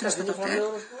Stefáníu Tröstadóttur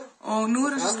og nú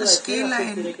er það að skila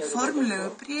inn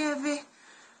formlegu bréfi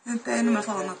beðnum að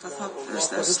fá að nota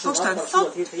stóðstæðan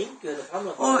þátt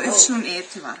og uppsjón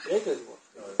til vara.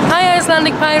 Hi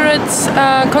Icelandic Pirates,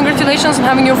 congratulations on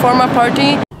having your former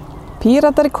party.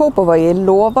 Píratar í Kópavogi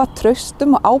lofa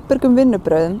traustum og ábyrgum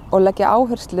vinnubrögðum og leggja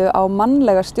áherslu á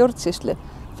mannlega stjórnsýslu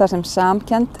þar sem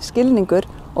samkennd, skilningur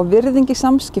og virðing í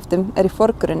samskiptum er í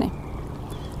forgrunni.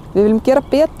 Við viljum gera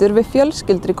betur við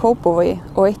fjölskyldur í Kópavogi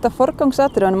og eitt af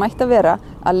forgangsatriðunum ætti að vera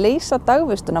að leysa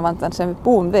dagvistunarvandann sem við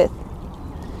búum við.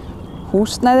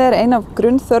 Húsnæði er ein af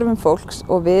grunnþörfum fólks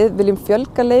og við viljum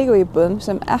fjölga leiguíbúðum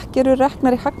sem ekki eru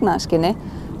reknar í hagnaðarskyni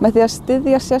með því að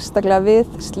styðja sérstaklega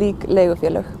við slík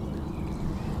leigufélög.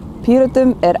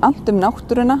 Pírötum er annt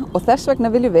náttúruna og þess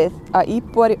vegna viljum við að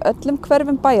íbúar í öllum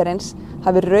hverfum bæjarins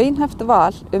hafi raunhæft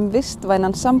val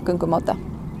vistvænan samgöngumáta.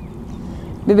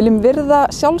 Við viljum virða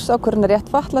sjálfsákvörðunarrétt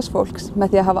fatlaðs fólks með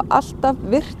því að hafa alltaf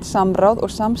virt samráð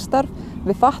og samstarf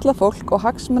við fatlað fólk og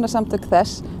hagsmunasamtök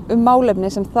þess málefni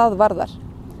sem það varðar.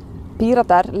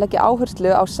 Píratar leggja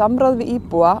áherslu á samráð við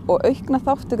íbúa og aukna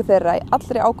þátttöku þeirra í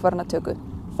allri ákvarðanatöku.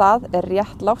 Það er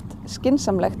réttlátt,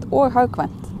 skynsamlegt og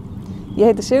hagkvæmt. Ég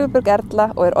heiti Sigurborg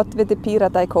Erla og er oddviti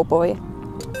Pírata í Kópavogi.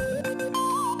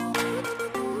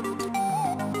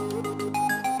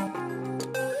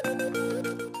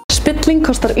 Spilling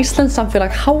kostar íslenskt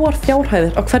samfélag háar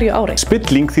fjárhæðir á hverju ári.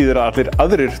 Spilling þýðir að allir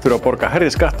aðrir þurfa að borga hærri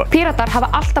skatta. Píratar hafa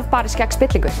alltaf barist gegn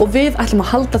spillingu. Og við ætlum að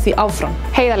halda því áfram.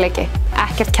 Heiðarleiki,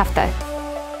 ekkert kjaftæði.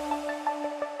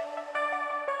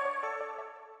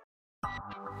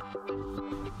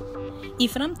 Í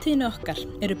framtíðinu okkar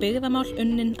eru byggðamál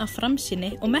unnin af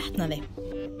framsýni og metnaði.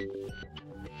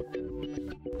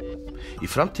 Í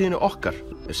framtíðinu okkar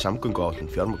er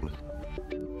samgönguáætlun fjármögnuð.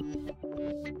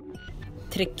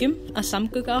 Tryggjum að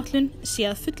samgönguáætlun sé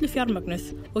að fullu fjármögnuð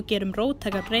og gerum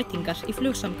róttækar breytingar í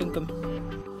flugsamgöngum.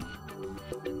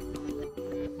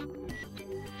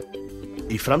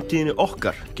 Í framtíðinu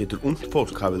okkar getur ungt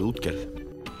fólk hafið útgerð.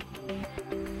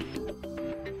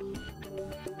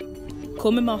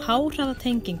 Komum á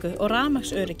háhraðatengingu og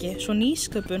rafmagnsöryggi svo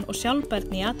nýsköpun og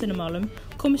sjálfbærni í atvinnumálum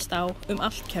komist á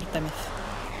allt kjördæmið.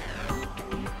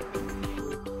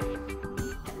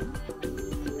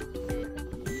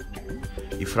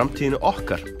 Í framtíðinu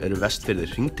okkar eru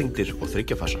Vestfirðir hringtengdir og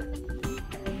þryggjafasa.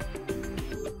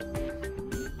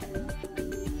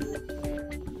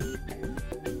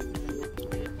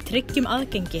 Tryggjum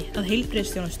aðgengi að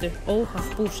heilbrigðisþjónustu óháð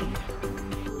búsetu.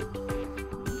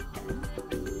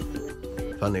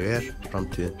 Þannig er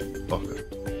framtíðin okkar.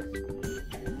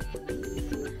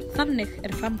 Þannig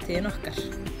er framtíðin okkar.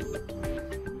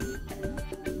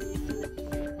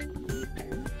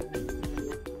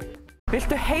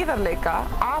 Viltu heiðarleika,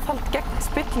 aðhald gegn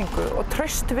spillingu og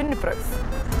traust vinnubrauð?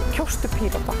 Kjóstu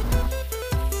Pírata.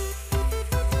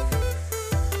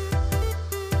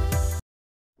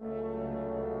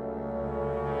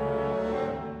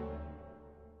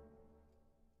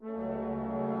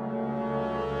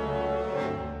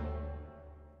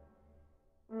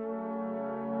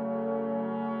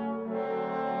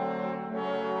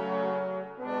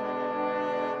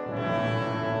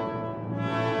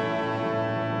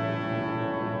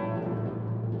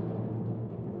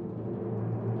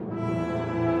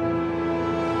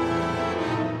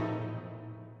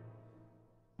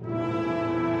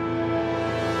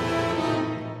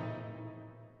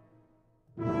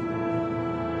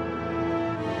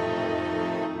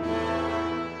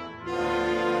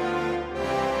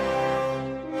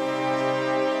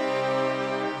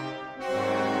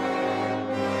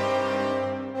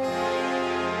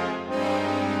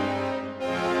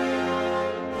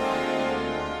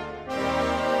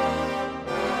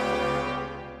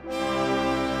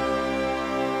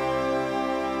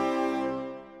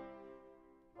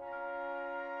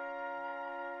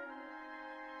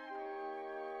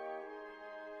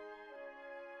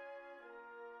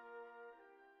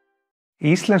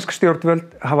 Íslensk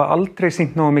stjórnvöld hafa aldrei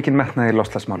sýnt nógu mikinn metnað í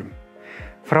loftslagsmálum.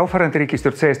 Fráfarandi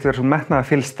ríkisstjórn segist vera svo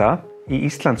metnaðarfyllsta í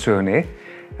Íslandssögunni,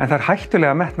 en það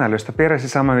hættulega metnaðarlaust að bera sig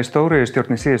saman við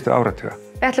stóriðjustjórnin síðustu áratuga.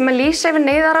 Við ætlum að lýsa yfir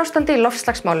neyðarástandi í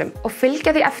loftslagsmálum og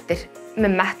fylgja því eftir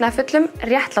með metnaðarfullum,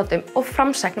 réttlátum og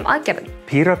framsæknum aðgerðum.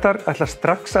 Píratar ætla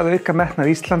strax að auka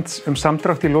metnað Íslands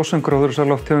samdrátt í losun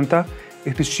gróðurhúsalofttegunda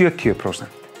upp í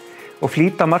 70%. Og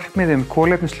flýta markmiði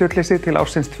kolefnishlutleysi til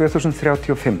ársins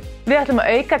 2035. Við ætlum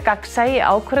að auka gagnsæi í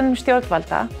ákvörðunum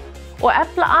stjórnvalda og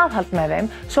efla aðhald með þeim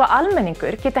svo að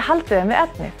almenningur geti haldið þeim við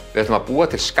efnið. Við ætlum að búa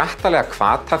til skattalega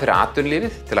hvata fyrir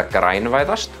atvinnulífið til að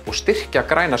grænvæðast og styrkja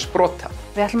græna sprota.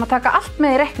 Við ætlum að taka allt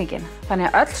með í reikninginn,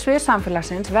 þannig að öll svið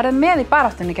samfélagsins verði með í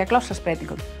baráttunni gegn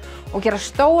loftslagsbreytingum og gera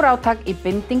stór átak í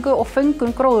bindingu og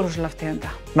föngun gróðurhúsalofttegunda.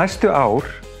 Næstu ár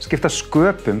skipta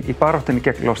sköpum í baráttunni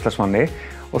gegn loftslagsvánni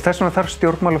og þess vegna þarf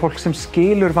stjórnmálafólk sem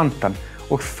skilur vandann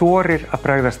og þorir að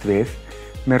bregðast við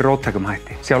með róttækum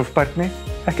hætti. Sjálfbærni,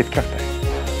 ekkert kjaftæði.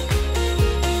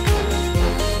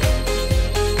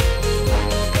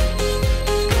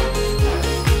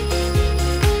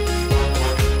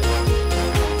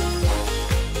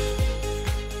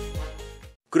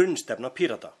 Grunnstefna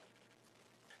Pírata.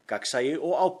 Gagnsæi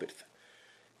og ábyrgð.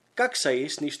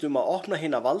 Gagnsæi snýst að opna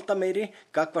hina valdameiri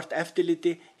gagnvart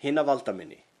eftirliti hina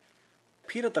valdaminni.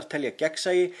 Píratar telja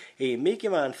gegnsæi eigi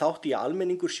mikilvægan þátt í að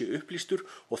almenningur sé upplýstur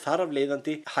og þar af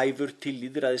leiðandi hæfur til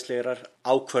lýðræðislegrar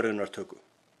ákvörðunartöku.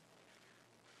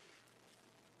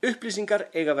 Upplýsingar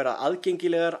eiga að vera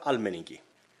aðgengilegar almenningi.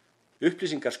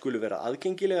 Upplýsingar skulu vera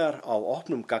aðgengilegar á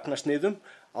opnum gagnasniðum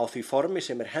á því formi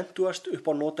sem hentugast upp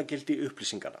á notagildi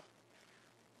upplýsingarna.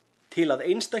 Til að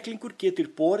einstaklingur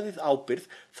getur borið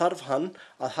ábyrgð þarf hann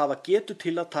að hafa getu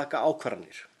til að taka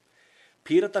ákvarðanir.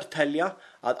 Píratar telja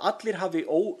að allir hafi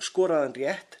óskoraðan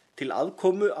rétt til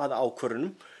aðkomu að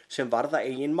ákvörðunum sem varða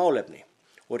eigin málefni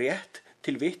og rétt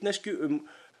til vitneskju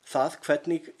það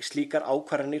hvernig slíkar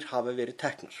ákvarðanir hafa verið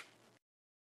teknar.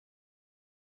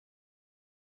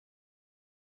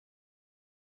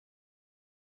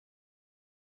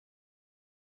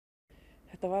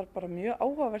 Þetta var bara mjög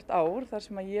áhugavert ár þar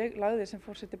sem að ég lagði sem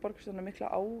forseti borgarstjórnar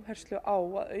mikla áherslu á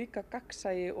að auka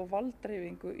gagnsæi og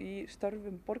valddreifingu í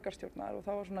störfum borgarstjórnar og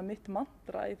það var svona mitt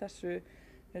mantra í þessu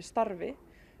starfi.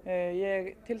 Ég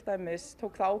til dæmis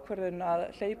tók það ákvörðun að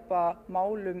hleypa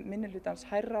málum minnihlutans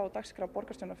hærra á dagskrá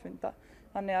borgarstjórnarfunda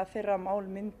þannig að þeirra mál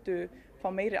myndu fá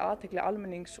meiri athygli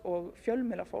almennings og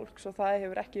fjölmiðlafólks og það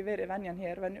hefur ekki verið venjan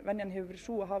hér. Venjan hefur verið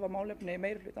svo að hafa málefni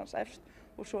meirihlutans efst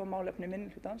og svo málefni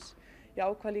minnihlutans. Ég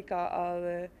ákvað líka að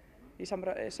í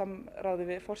samráði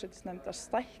við forsætisnefnd að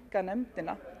stækka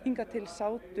nefndina. Hingað til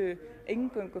sátu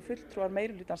eingöngu fulltrúar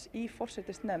meirihlutans í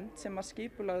forsætisnefnd sem að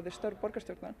skipulagði störf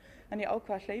borgarstjórnar en ég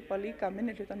ákvað að hleypa líka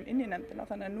minnihlutanum inn í nefndina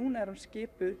þannig að núna hún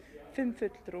skipuð 5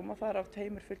 fulltrúum og það af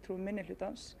 2 fulltrúum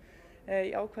minnihlutans.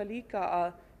 Ég ákvað líka að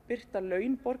birta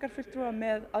laun borgarfulltrúa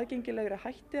með aðgengilegri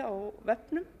hætti á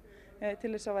vefnum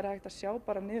til þess að vera hægt að sjá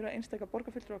bara niður á einstaka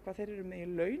borgarfulltrúa hvað þeir eru með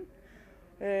í laun.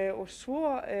 Og svo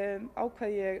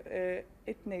ákvað ég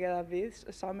einnig eða við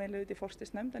sameiginlega út í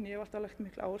forsætisnefnd en ég hef alltaf lagt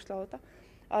mikla áherslu á þetta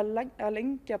að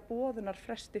lengja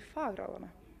boðunarfresti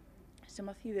fagráðanna sem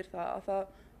að þýðir það að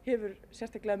það hefur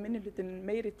sérstaklega minnihlutinn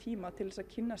meiri tíma til þess að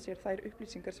kynna sér þær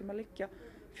upplýsingar sem að liggja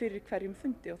fyrir hverjum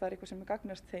fundi og það er eitthvað sem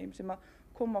gagnast þeim sem að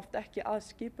koma oft ekki að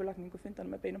skipulagningu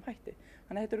fundanum með beinum hætti.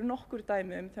 Þannig að þetta eru nokkur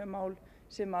dæmi þau mál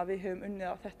sem að við höfum unnið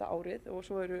á þetta árið og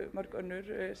svo eru mörg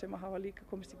önnur sem að hafa líka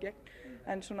komist í gegn.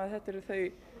 En svona þetta eru þau,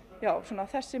 já, svona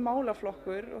þessi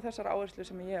málaflokkur og þessar áherslur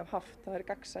sem ég hef haft, það er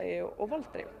gagnsæi og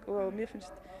valddreifing og mér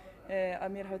finnst að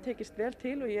mér hafi tekist vel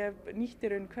til og ég hef nýtt í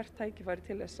raun hvert tækifæri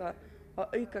til þess að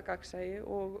auka gagnsæi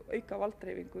og auka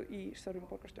valddreifingu í störfum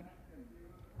borgarstjórnar.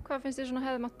 Hvað finnst þér svona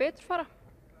hefði mátt betur fara?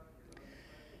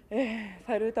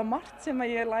 Það eru þetta margt sem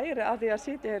að ég læri að því að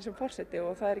sitja hér sem forseti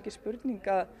og það er ekki spurning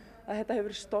að þetta hefur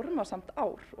verið stormasamt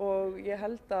ár og ég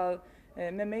held að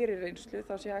með meiri reynslu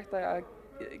þá sé hægt að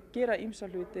gera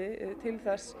ýmsa hluti til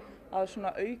þess að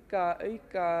svona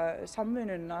auka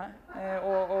samvinnuna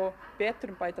og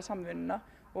betrumbæta samvinnuna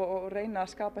og reyna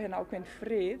að skapa hérna ákveðinn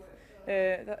frið.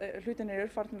 Hlutinir eru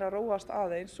farnir að róast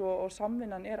aðeins og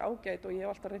samvinnan er ágæt og ég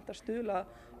hef alltaf reynt að stuðla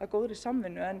að góðri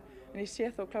samvinnu en ég sé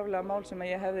þó klárlega mál sem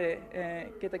að ég hefði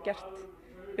geta gert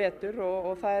betur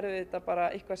og það er þetta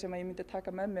bara eitthvað sem að ég myndi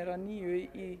taka með mér að nýju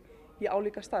í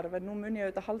álíka starf en nú mun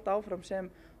ég auðvitað halda áfram sem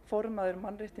formaður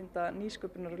mannréttinda,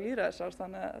 nýsköpunar og lýðræðisráðs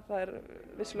þannig að það er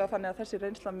vissulega þannig að þessi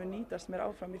reynsla mun nýtast mér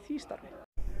áfram í því starfi.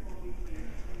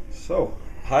 So,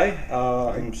 hi,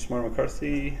 I'm Smar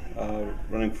McCarthy,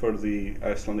 running for the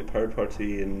Icelandic Pirate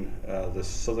Party in the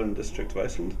southern district of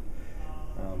Iceland.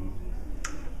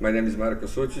 My name is Marko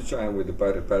Sučić, I'm with the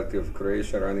Pirate Party of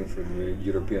Croatia, running for the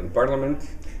European Parliament.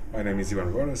 My name is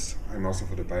Ivan Voras, I'm also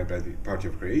for the Pirate Party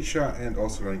of Croatia and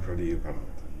also running for the EU Parliament.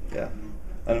 Yeah.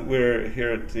 And we're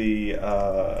here at the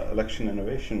Election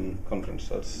Innovation Conference.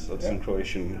 That's in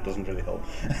Croatian. It doesn't really help.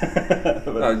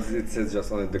 No, it's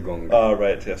just only the GONG.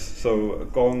 Right, yes. So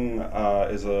GONG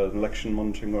is an election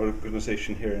monitoring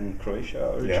organization here in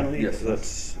Croatia originally. Yeah. Yes.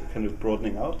 That's kind of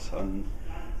broadening out, and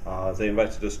they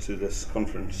invited us to this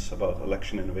conference about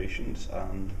election innovations.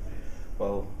 And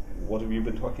well, what have you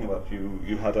been talking about?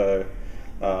 You had a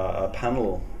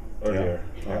panel earlier.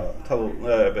 But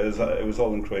it was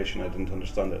all in Croatian. I didn't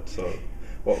understand it. So,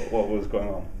 what was going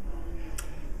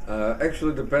on?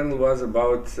 Actually, the panel was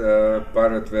about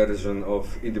pirate version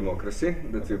of e-democracy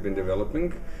that we've been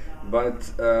developing,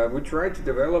 but we tried to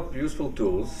develop useful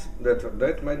tools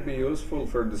that might be useful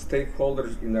for the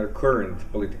stakeholders in our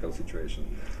current political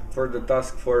situation, for the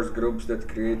task force groups that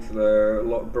create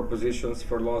propositions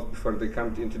for laws before they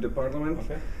come into the parliament.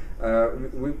 Okay.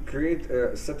 We create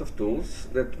a set of tools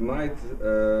that might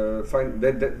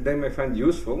they may find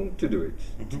useful to do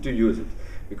it, to use it,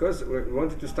 because we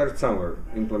wanted to start somewhere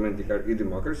implementing our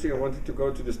e-democracy and wanted to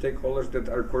go to the stakeholders that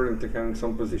are currently having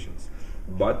some positions,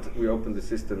 but we opened the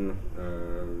system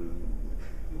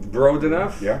broad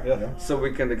enough so we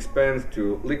can expand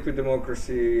to liquid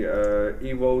democracy,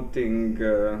 e-voting,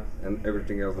 and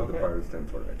everything else that the pirates stand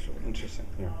for, actually. Interesting.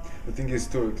 Yeah. The thing is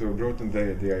to broaden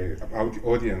the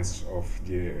audience of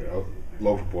the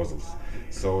law proposals,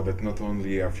 so that not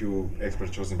only a few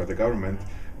experts chosen by the government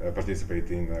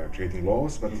participate in creating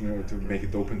laws, but to make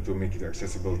it open, to make it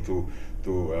accessible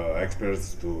to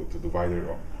experts, to the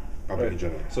wider public in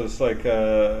general. So it's like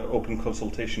open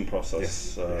consultation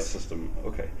process system.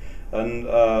 Okay. And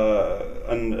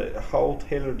how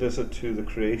tailored is it to the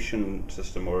Croatian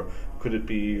system, or could it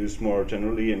be used more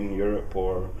generally in Europe?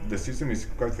 Or the system is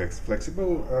quite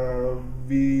flexible.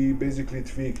 We basically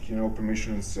tweak,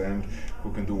 permissions and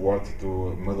who can do what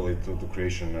to model it to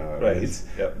Croatian needs.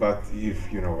 Yep. But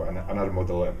if another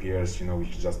model appears, we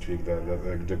should just tweak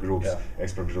the groups,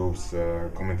 expert groups,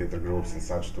 commentator groups, and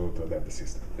such to adapt the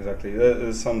system. Exactly.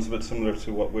 It sounds a bit similar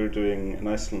to what we're doing in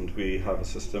Iceland. We have a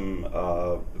system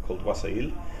called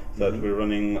Vasail that we're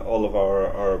running all of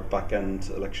our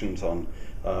back-end elections on.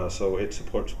 So it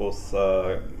supports both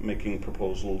making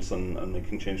proposals and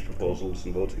making change proposals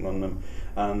and voting on them,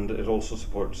 and it also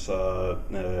supports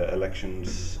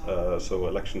elections, so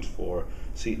elections for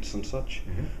seats and such.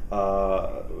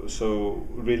 So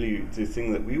really the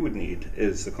thing that we would need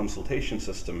is the consultation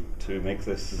system to make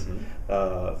this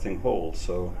thing whole.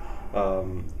 So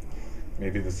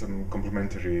maybe there's some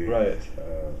complementary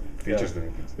features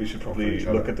that we should probably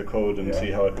look at the code and see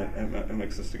how it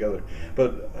mixes together.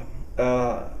 But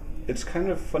it's kind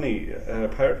of funny,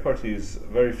 pirate parties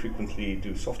very frequently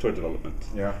do software development,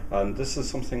 and this is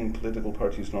something political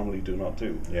parties normally do not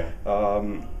do.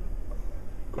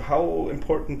 How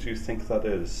important do you think that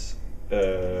is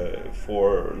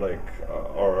for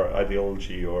our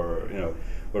ideology, or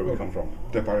where we come from?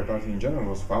 The Pirate Party in general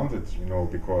was founded,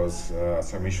 because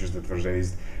some issues that were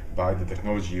raised by the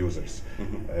technology users,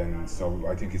 and so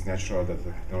I think it's natural that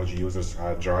the technology users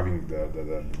are driving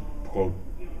the whole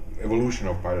evolution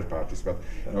of pirate parties. But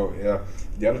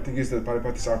the other thing is that pirate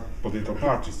parties are political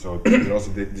parties, so there's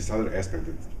also this other aspect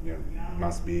that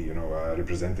must be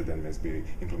represented and must be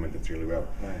implemented really well.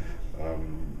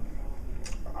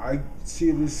 I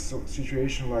see this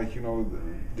situation like, you know,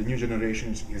 the new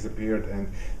generation has appeared and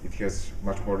it has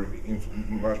much more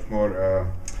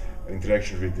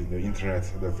interaction with the internet,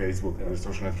 the Facebook, the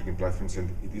social networking platforms, and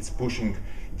it's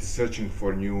searching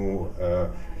for new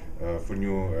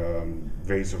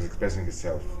ways of expressing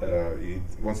itself. It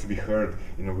wants to be heard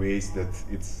in a ways that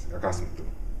it's accustomed to.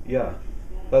 Yeah,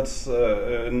 that's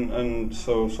and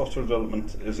so software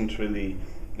development isn't really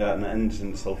an end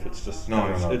in itself. It's just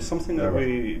it's something that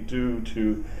we do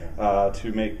to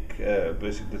make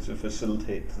basically to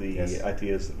facilitate the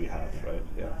ideas that we have, right?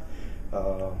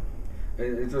 Yeah.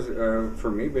 It was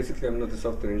for me. Basically, I'm not a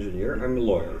software engineer. I'm a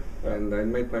lawyer, and I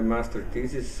made my master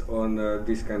thesis on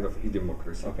this kind of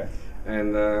e-democracy. Okay.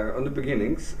 And on the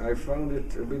beginnings, I found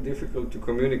it a bit difficult to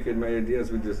communicate my ideas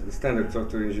with the standard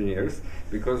software engineers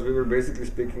because we were basically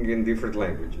speaking in different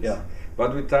languages. Yeah.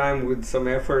 But with time, with some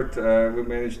effort, we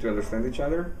managed to understand each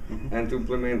other and to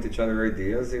implement each other's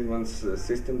ideas in one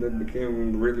system that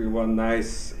became really one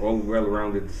nice, all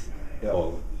well-rounded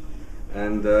whole.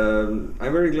 And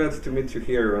I'm very glad to meet you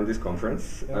here on this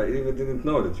conference. I even didn't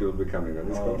know that you would be coming on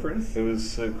this conference. It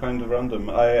was kind of random.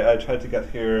 I tried to get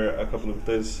here a couple of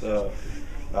days.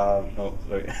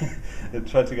 I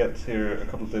tried to get here a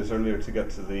couple of days earlier to get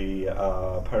to the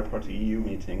Piratar EU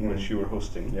meeting, which you were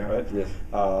hosting, right? Yes.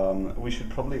 We should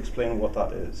probably explain what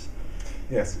that is.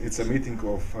 Yes, it's a meeting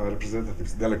of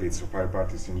representatives, delegates of pirate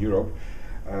parties in Europe.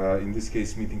 In this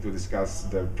case, meeting to discuss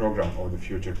the program of the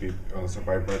future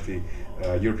Pirate Party,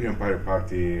 European Pirate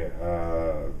Party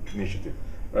initiative.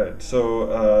 Right.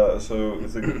 So, so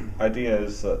the idea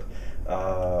is that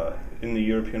in the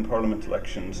European Parliament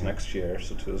elections next year,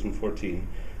 so 2014,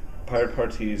 pirate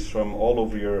parties from all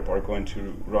over Europe are going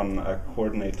to run a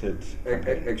coordinated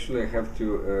campaign. Actually, I have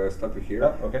to stop you here.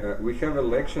 Okay. We have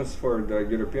elections for the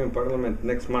European Parliament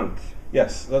next month.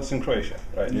 Yes, that's in Croatia,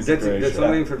 right? That's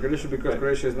only for Croatia because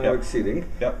Croatia is now exceeding.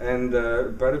 And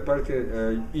Pirate Party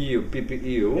EU,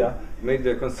 PPEU, made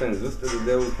the consensus that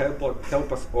they will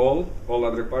help us all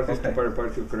other parties to Pirate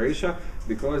Party of Croatia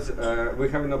because we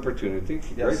have an opportunity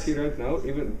right here, right now,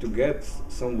 even to get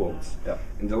some votes.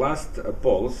 In the last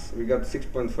polls, we got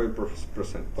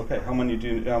 6.5%. Okay,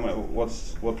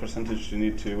 what percentage do you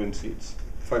need to win seats?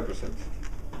 5%.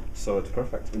 So it's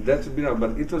perfect. That would be now,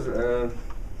 but it was.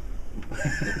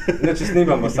 Znači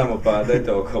snimamo samo pa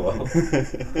dajte okolo.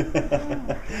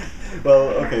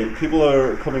 Well, okay, people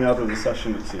are coming out of the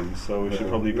session it seems, so we should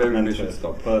probably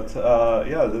stop. But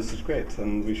yeah, this is great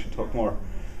and we should talk more.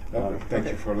 Thank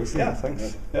you for listening. Yeah,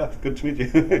 thanks. Yeah, good to meet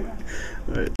you.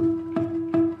 Right.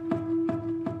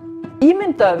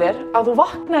 Ímyndaðu þér að þú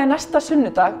vaknaði næsta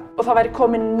sunnudag og það væri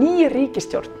komin ný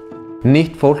ríkisstjórn.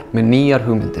 Nýtt fólk með nýjar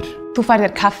hugmyndir. Þú fær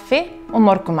þér kaffi og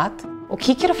morgumat og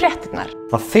kíkir á fréttirnar.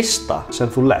 Það fyrsta sem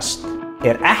þú lest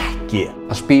ekki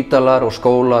að spítalar og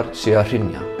skólar séu að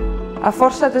hrynja. Að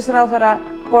forsætisráðherra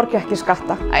borgi ekki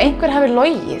skatta. Að einhver hafi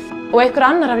logið og einhver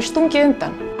annar hafi stungið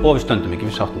undan. Og við stöndum ekki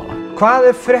við sáttmála. Hvað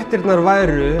ef fréttirnar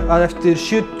væru að eftir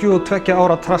 72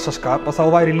 ára trassaskap að þá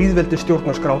væri lýðveldi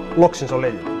stjórnarskrá loksins á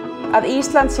leiðinni? Að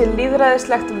Ísland sé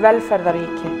lýðræðislegt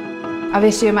velferðaríki. Að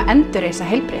við séum að endurreisa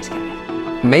heilbrigðiskerfið.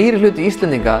 Meiri hluti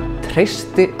Íslendinga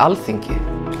treysti Alþingi.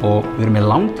 Og við erum með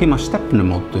langtíma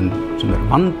stefnumótun sem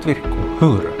vandvirk og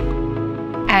hugrakk.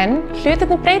 En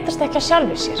hlutirnir breytast ekki að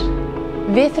sjálfu sér.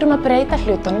 Við þurfum að breyta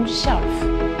hlutunum sjálf.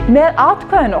 Með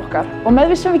atkvæðinu okkar og með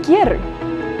því sem við gerum.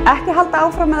 Ekki halda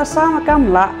áfram með það sama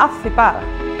gamla af því bara.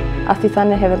 Af því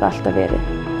þannig hefur það alltaf verið.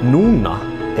 Núna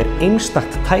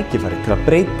einstakt tækifæri til að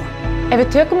breyta. Ef við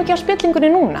tökum ekki á spillingunni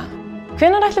núna,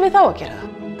 hvenær ætlum við þá að gera það?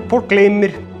 Fólk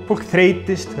gleymir, fólk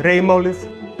þreytist, reymálið,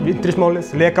 vindrismálið,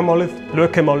 lekamálið,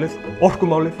 lökheimálið,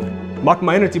 orkumálið,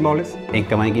 magma energy-málið.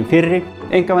 Einkavæðingin fyrri,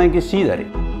 einkavæðingin síðari.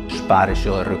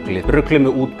 Sparisjóðarruglið, ruglið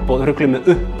með útboð, ruglið með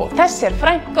uppboð. Þessi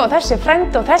frænka og þessi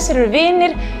frændi og þessir eru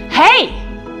vinir. Hey!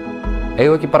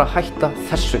 Eigum ekki bara að hætta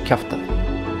þessu kjaftaði.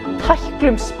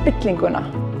 Tæklum spillinguna.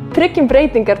 Tryggjum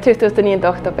breytingar 29.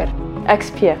 október.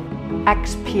 XP.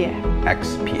 XP.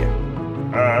 XP.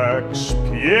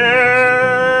 XP.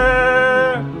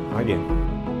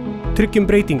 Tryggjum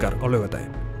breytingar á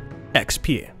laugardaginn. XP.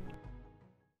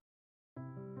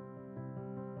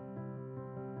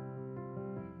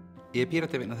 Ég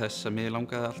Pírati vegna þess að mér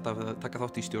langaði alltaf að taka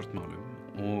þátt í stjórnmálum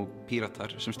og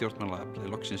Píratar sem stjórnmálaafl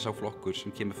er loksins sá flokkur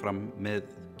sem kemur fram með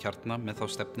kjarna með þá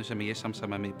stefnu sem ég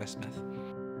samsamaði mig best með.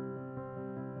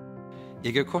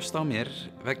 Ég gef kost á mér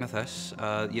vegna þess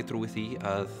að ég trúi því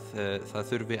að það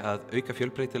þurfi að auka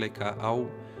fjölbreytileika á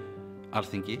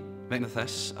Alþingi vegna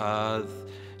þess að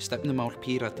stefnumál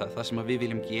Pírata, það sem við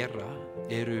viljum gera,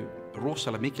 eru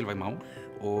rosalega mikilvæg mál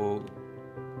og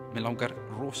Mér langar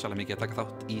rosalega mikið að taka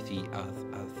þátt í því að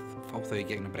fá þau í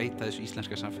gegn að breyta þessu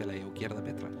íslenska samfélagi og gera það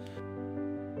betra.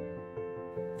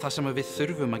 Það sem við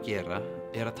þurfum að gera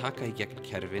að taka í gegn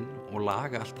kerfin og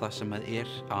laga allt það sem að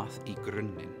í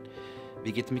grunninn.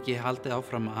 Við getum ekki haldið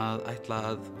áfram að ætla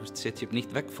að setja upp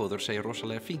nýtt veggfóður, segja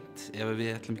rosalega fínt, ef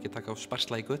við ætlum ekki að taka á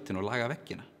sparsla í göttinu og laga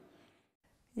veggina.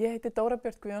 Ég heiti Dóra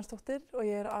Björt Guðjónsdóttir og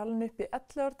ég alin upp í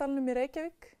Elliðaárdalnum í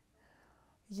Reykjavík.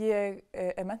 Ég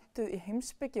menntuð í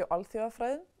heimspeki og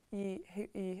alþjóðafræðum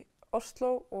í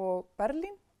Oslo og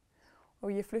Berlín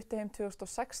og ég flutti heim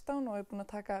 2016 og búin að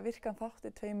taka virkan þátt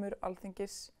í 2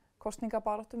 alþingis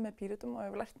kosningabaráttum með Píratum og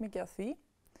hef lært mikið af því.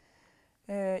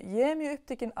 Ég mjög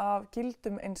upptekinn af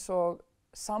gildum eins og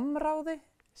samráði,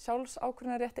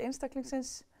 sjálfsákvörðunarrétti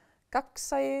einstaklingsins,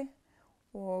 gagnsæi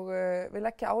og vil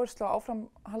leggja áherslu á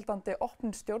áframhaldandi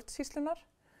opnun stjórnsýslunar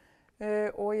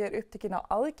og ég upptekinn af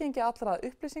aðgengi allra að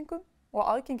upplýsingum og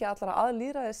aðgengi allra að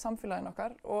lýðræðissamfélaginu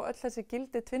okkar og öll þessi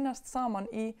gildi tvinnast saman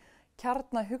í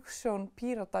kjarnahugsjón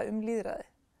Pírata lýðræði.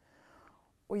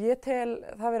 Og ég tel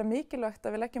það vera mikilvægt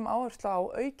að við leggjum áherslu á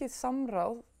aukið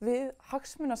samráð við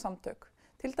hagsmunasamtök,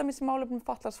 til dæmis í málefnum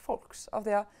fatlaðs fólks, af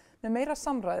því að með meira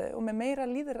samræði og með meira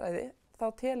lýðræði þá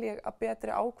tel ég að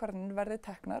betri ákvarðanir verði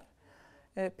teknar,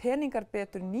 peningar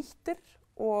betur nýttir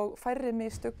og færri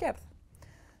mistök gerð.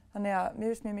 Þannig að mér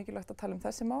finnst mjög mikilvægt að tala um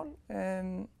þessi mál.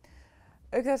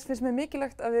 Auk þess finnst mér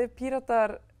mikilvægt að við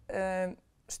Píratar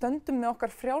stöndum með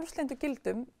okkar frjálslyndu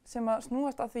gildum sem að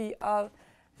snúast að því að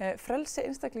frelsi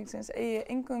einstaklingsins eigi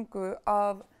eingöngu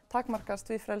að takmarkast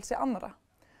við frelsi annarra.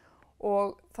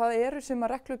 Og það eru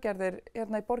sumar reglugerðir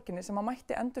hérna í borginni sem að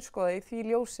mætti endurskoða í því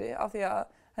ljósi af því að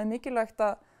það mikilvægt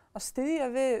að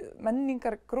styðja við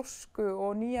menningar grósku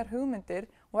og nýjar hugmyndir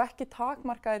og ekki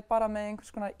takmarkaðir bara með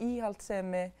einhvers konar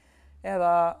íhaldssemi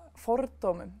eða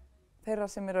fordómum þeirra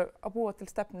sem eru að búa til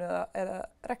stefnu eða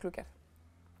reglugerð.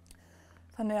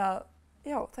 Þannig að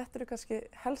já, þetta eru kannski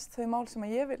helst þau mál sem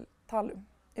að ég vil tala um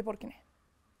í borginni.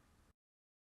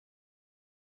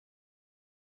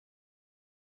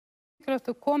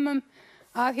 Við komum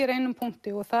að hér einum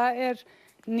punkti og það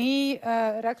ný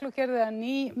reglugerð eða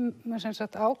ný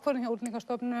ákvörðun hjá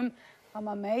Útlendingastofnun að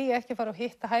maður megi ekki fara og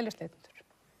hitta hælisleitendur.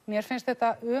 Mér finnst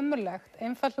þetta ömurlegt,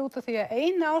 einfaldlega út af því að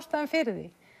eina ástæðan fyrir því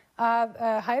að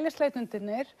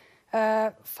hælisleitendurnir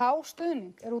fá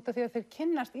stuðning út af því að þeir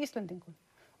kynnast Íslendingum,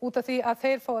 út af því að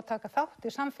þeir fá að taka þátt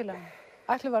í samfélaginu.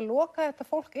 Ætlum við að loka þetta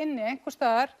fólk inni einhvers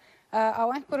staðar á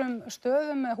einhverjum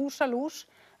stöðum með húsalús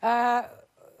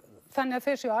þannig að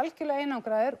þeir séu algjörlega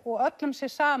einangraðir og öllum sé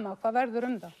sama hvað verður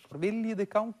það. Viljið þið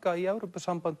ganga í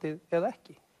Evrópusambandið eða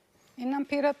ekki? Innan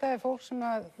Pírata fólk sem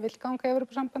vill ganga í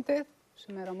Evrópusambandið,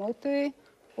 sem á móti því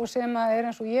og sem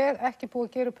eins og ég ekki búið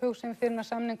að gera upp hug sem fyrir að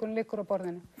samningun liggur á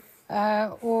borðinu.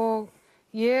 Og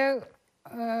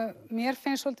mér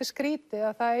finnst svolítið skrítið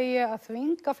að það eigi að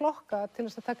þvinga flokka til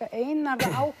þess að taka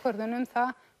einarða ákvörðun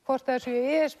það hvort það séu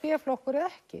ESB-flokkur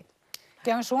eða ekki.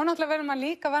 Já, en svo náttúrulega verður maður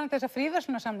líka varðandi þessa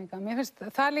fríverslunarsamninga. Mér finnst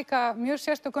það líka mjög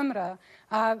sérstök umræða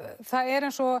að það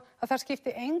eins og að það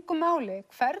skipti engu máli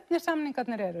hvernig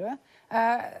samningarnir eru,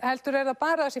 heldur það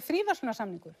bara þessi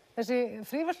fríverslunarsamningur. Þessi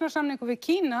fríverslunarsamningur við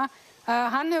Kína,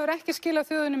 hann hefur ekki skilað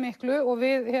þjóðinni miklu og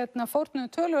við fórnuðum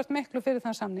töluvert miklu fyrir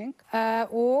þann samning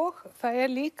og það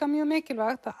líka mjög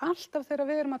mikilvægt að alltaf þegar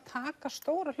við erum að taka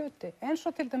stóra hluti, eins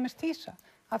og til dæmis TISA,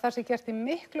 að það sé gert í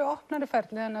miklu opnari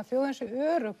ferli þannig að þjóðin sé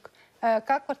örugg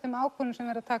gagnvart þeim ákvörðunum sem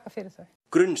verður að taka fyrir þau.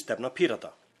 Grunnstefna Pírata.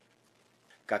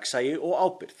 Gagnsæi og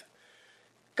ábyrgð.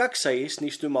 Gagnsæi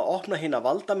snýst að opna hina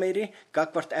valdameiri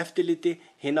gagnvart eftirliti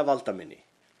hina valdaminni.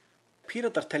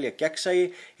 Píratar telja gagnsæi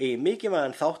eigi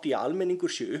mikilvægan þátt í að almenningur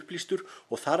sé upplýstur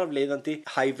og þar af leiðandi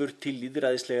hæfur til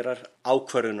lýðræðislegrar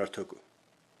ákvörðunartöku.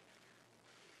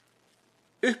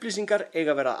 Upplýsingar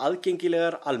eiga að vera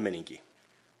aðgengilegar almenningi.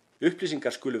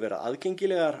 Upplýsingar skulu vera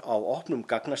aðgengilegar á opnum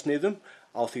gagnasniðum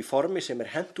á því formi sem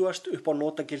hentugast upp á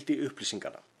notagildi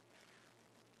upplýsingana.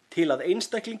 Til að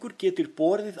einstaklingur getur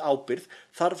borið ábyrgð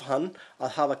þarf hann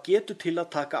að hafa getu til að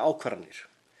taka ákvarðanir.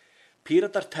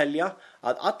 Píratar telja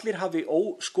að allir hafi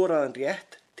óskoraðan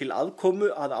rétt til aðkomu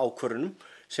að ákvörðunum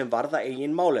sem varða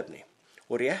eigin málefni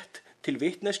og rétt til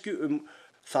vitneskju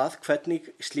það hvernig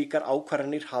slíkar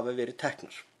ákvarðanir hafa verið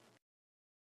teknar.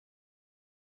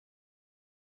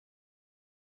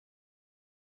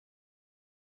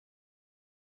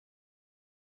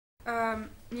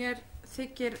 Mér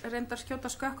þykir reyndar skjóta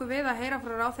skökku við að heyra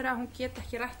frá ráðherra að hún get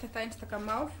ekki rætt þetta einstaka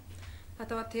mál.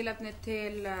 Þetta var tilefni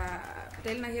til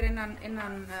deilna hér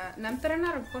innan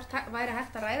nefndarinnar hvort væri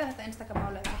hægt að ræða þetta einstaka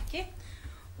mál eða ekki.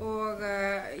 og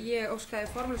ég óskaði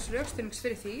formlegs rökstuðnings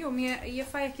fyrir því og ég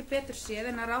fæ ekki betur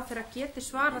séð en að ráðherra geti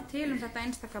svarað til þetta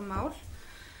einstaka mál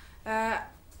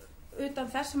utan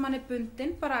þess að mann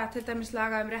bundinn bara til dæmis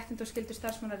laga réttindi og skyldur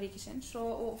starfsmanna ríkisins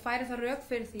og færi það rök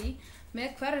fyrir því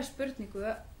með hverri spurningu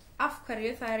af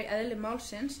hverju það í eðli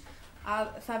málsins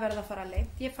að það verði að fara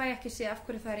leynt. Ég fæ ekki séð af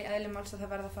hverju það í eðli máls að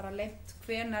það verði að fara leynt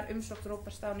hvenær umsókn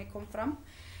Róberts Downey kom fram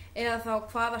eða þá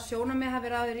hvaða sjónarmið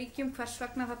hafi ráðið ríkjum, hvers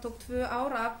vegna það tók 2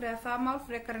 ár að afgreiða það mál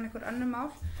frekar en einhver önnur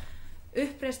mál.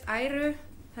 Uppreist æru,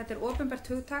 þetta opinbert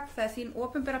hugtak, það þín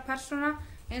opinbera persóna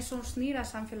eins og hún snýr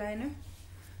að samfélaginu.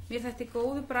 Mér þætti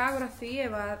góður bragur af því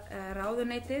ef að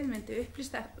ráðuneytið myndi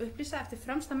upplýsa eftir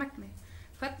fremsta megni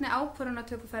hvernig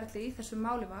ákvörðunartökuferlið í þessu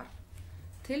máli var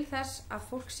til þess að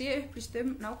fólk sé upplýst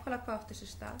nákvæmlega hvað átti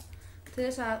sér stað, til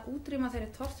þess að útrýma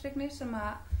þeirri tortryggni sem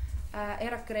að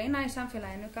greina í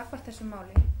samfélaginu gagnvart þessu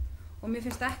máli. Og mér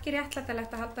finnst ekki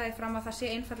réttlætanlegt að halda því fram að það sé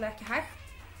einfaldlega ekki hægt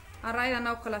að ræða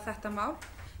nákvæmlega þetta mál.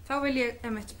 Þá vil ég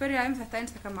spyrja þetta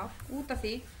einstaka mál út af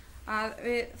því að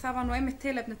það var nú einmitt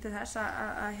tilefni til þess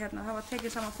að það var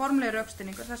tekið saman formlegri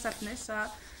rökstuðningur þess efnis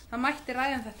að það mætti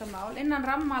ræða þetta mál innan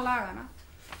ramma lagana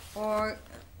og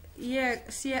ég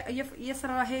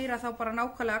þarf að heyra þá bara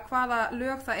nákvæmlega hvaða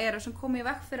lög það eru sem komi í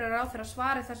veg fyrir að ráðherra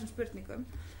svari þessum spurningum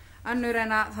önnur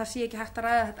en að það sé ekki hægt að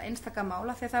ræða þetta einstaka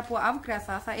mála því að það er búið að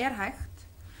afgreiða það er hægt.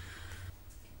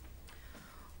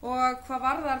 Og hvað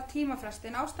varðar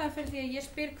tímafrestin, ástæðan fyrir því að ég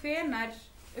spyr hvenær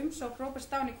umsókn Róberts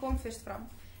Downey kom fyrst fram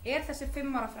þessi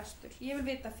 5 ára frestur. Ég vil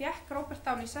vita, fékk Róberts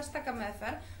Downey sérstaka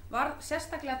meðferð, var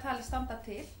sérstaklega talið standa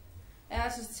til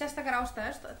eða sérstakar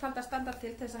ástæður taldi að standa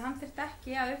til þess að hann þyrfti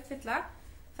ekki að uppfylla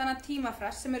þannig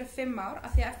tímafrest sem eru 5 ár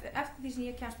af því að eftir því sem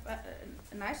ég kemst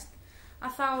næst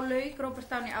að þá lauk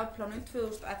Róberts Downey afplánun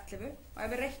 2011 og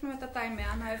ef við reiknum þetta dæmi að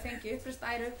hann hafi fengið uppreist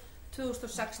æru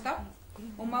 2016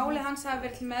 og málið hans hafi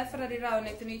verið til meðferðar í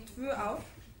ráðuneytinu í 2 ár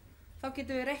þá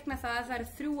getum við reiknað það að það eru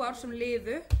 3 ár sem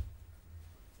liðu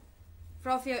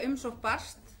frá því að umsókn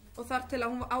barst og þar til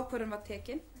að ákvörðun var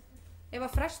tekin. Ef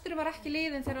að fresturinn var ekki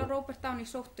liðinn þegar Róbert Downey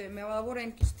sótti ef það voru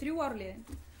einungis 3 ár liðin,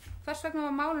 hvers vegna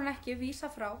var málun ekki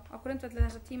vísað frá á grundvelli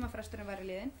þess að tímafresturinn væri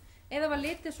liðinn, eða var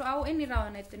litið svo á inn í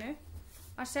ráðuneytinu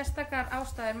að sérstakar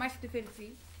ástæður mæltu fyrir því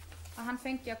að hann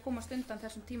fengi að komast undan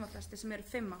þessum tímafresti sem eru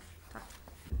 5 ár. Takk.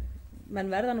 Menn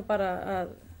verða nú bara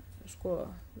að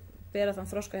bera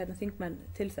þann þroska þingmenn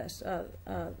til þess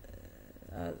að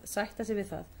sætta sig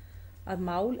við það að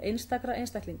mál einstakra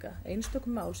einstaklinga,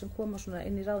 einstökum mál sem koma svona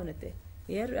inn í ráðuneyti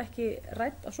eru ekki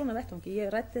rædd á svona vettvangi.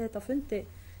 Ég ræddi þetta á fundi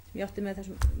sem ég átti með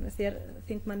þér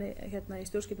þingmanni í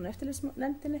stjórnskipun- og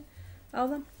eftirlitsnefndinni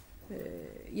áðan.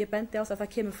 Ég bendi á það að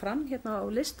það kemur fram á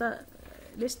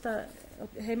lista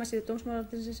heimasíðu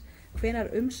dómsmálaráðuneytisins hvenær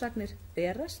umsagnir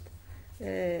berast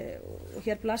og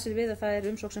hér blasir við að það er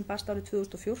umsókn sem barst árið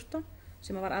 2014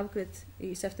 sem var afgreidd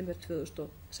í september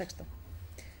 2016.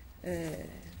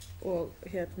 Og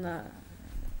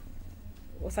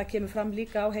það kemur fram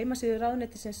líka á heimasíðu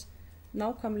ráðuneytisins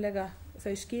nákvæmlega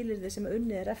þau skilyrði sem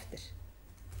unnið er eftir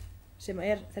sem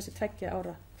er þessi 2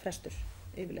 ára frestur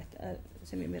yfirleitt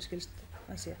sem mér skilst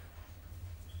að sé.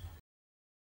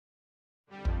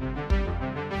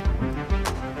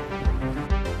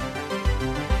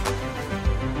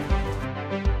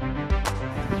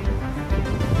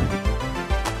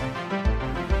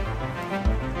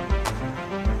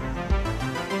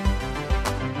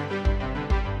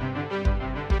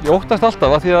 Ég óttast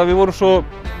alltaf að því að við vorum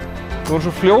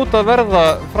svo fljót að verða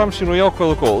framsýn og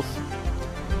jákvæð og góð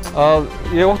að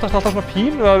ég óttast alltaf svona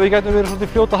pínu að við gætum verið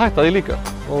svolítið fljót að hætta því líka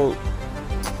og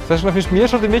þess vegna finnst mér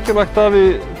svolítið mikilvægt að við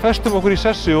festum okkur í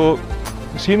sessi og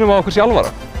sýnum á okkur sé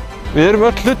alvara. Við erum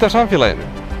öll hluti af samfélaginu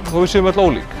þó við séum öll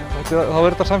ólík. Þá er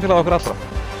þetta samfélag okkur allra.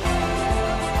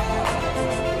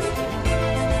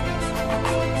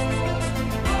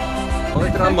 Og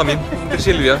þetta er amma mín, hún er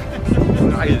Silvía,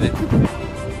 hún er æði.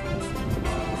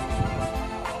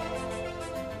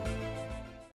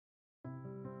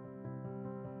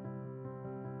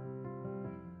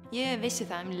 Ég vissi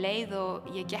það leið og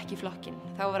ég gekk í flokkinn.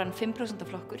 Þá var hann 5%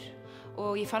 flokkur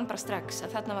og ég fann bara strax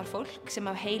að þarna var fólk sem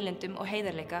af heilindum og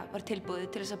heiðarleika var tilbúið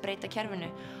til þess að breyta kerfinu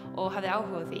og hafði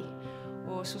áhuga á því.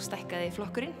 Og svo stækkaði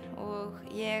flokkurinn og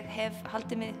ég hef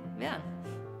haldið mig við hann.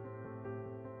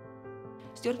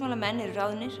 Stjórnmálamenn eru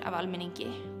ráðnir af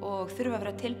almenningi og þurfa að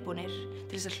vera tilbúnir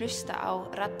til þess að hlusta á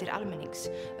raddir almennings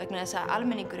vegna þess að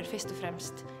almenningur fyrst og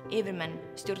fremst yfirmenn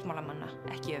stjórnmálamanna,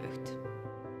 ekki öfugt.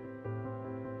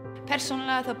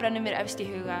 Persónulega þá brennur mér efst í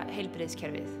huga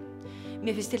heilbrigðiskerfið.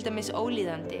 Mér finnst til dæmis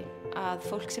ólíðandi að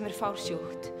fólk sem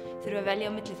fársjúkt þurfa að velja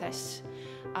á milli þess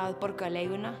að borga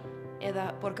leiguna eða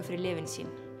borga fyrir lyfin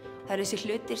sín Það eru þessi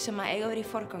hlutir sem að eiga að vera í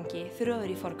forgangi, þurfa að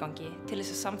vera í forgangi til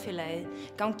þess að samfélagið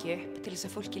gangi upp, til þess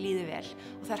að fólki líði vel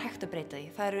og það er hægt að breyta því.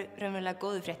 Það eru raunverulega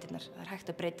góðu fréttirnar, það er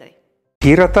hægt að breyta því.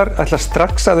 Píratar ætla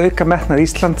strax að auka metnað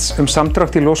Íslands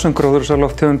samdrátt í losun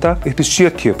gróðurhúsalofttegunda upp í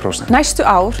 70%. Næstu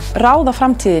ár ráða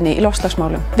framtíðinni í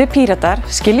loftslagsmálum. Við Píratar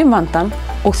skiljum vandann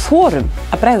og þorum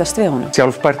að bregðast við honum.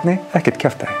 Sjálfbærni, ekkert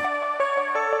kjaftæði.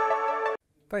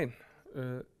 Daginn,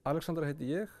 Alexandra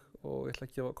heiti ég og ég ætla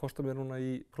ekki að kosta mér núna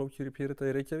í prófkjöri Pírata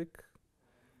í Reykjavík.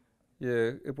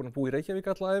 Ég búinn að búa í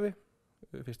Reykjavík alla ævi,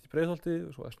 fyrst í Breiðholti,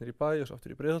 svo niður í bæ og svo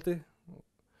aftur í Breiðholti.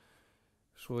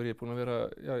 Svo ég búinn að vera,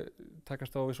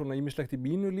 takast á við svona ýmislegt í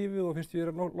mínu lífi og finnst ég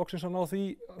vera loksins að ná því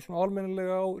svona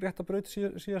almennilega á rétta braut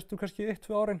síðastu kannski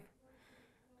 1-2 árin.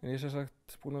 En ég sem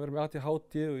sagt búinn að vera með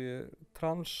ADHD og ég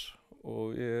trans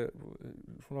og ég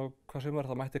svona, hvað sem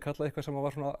það mætti kalla eitthvað sem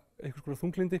var svona einhvers konar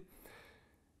þunglindi.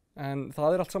 En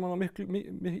það allt saman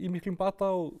í miklum bata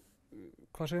og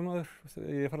hvað segir maður,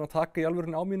 þegar ég er farin að taka í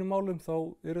alvörunni á mínum málum þá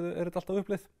er þetta alltaf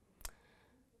uppleið.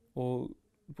 Og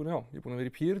ég er búinn að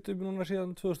vera í Píratu núna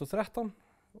síðan 2013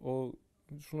 og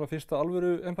svona fyrsta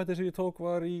alvöru embætti sem ég tók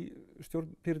var í stjórn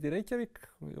Pírata í Reykjavík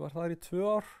og ég var þar í 2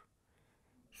 ár.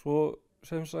 Svo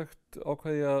sem sagt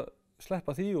ákvað ég að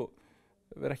sleppa því og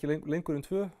vera ekki lengur en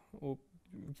 2 og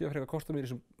gefa frekar kosta mér í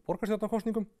þessum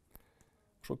borgarstjórnarkosningum.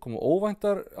 Svo komu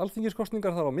óvæntar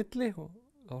alþingiskosningar þar á milli og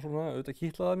það var svona auðvitað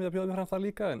kitlaði mig að bjóða mig fram þar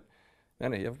líka en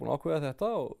nei, ég var búinn að ákveða þetta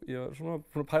og ég var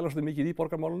svona pæla svolítið mikið í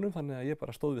borgarmálunum þannig að ég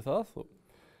bara stóð við það. Og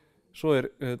svo að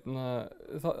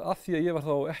því að ég var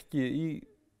þá ekki í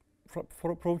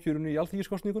prófkjörinu í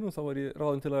alþingiskosningunum þá var ég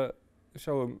ráðinn til að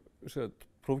sjá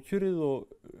prófkjörið og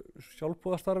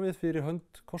sjálfboðastarfið fyrir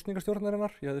hönd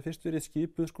kosningastjórnarinnar. Ég hefði fyrst verið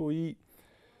skipuð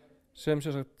sem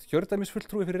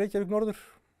kjördæmisfulltrúi fyrir Reykjavík norður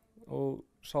og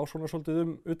sá svona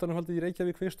svolítið utanumhaldið í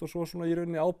Reykjavík fyrst og svo svona í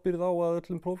rauninni ábyrgð á að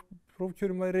öllum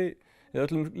prófkjörum eða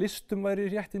öllum listum væri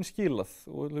réttinn skilað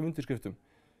og öllum undirskriftum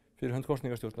fyrir hönd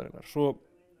kosningastjórnarinnar. Svo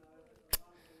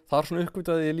þar svona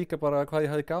uppgötvaði ég líka bara hvað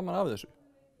ég hafði gaman af þessu.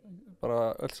 Bara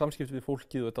öll samskipti við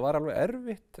fólkið og þetta var alveg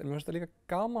erfitt en mér finnst þetta líka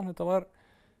gaman. Þetta var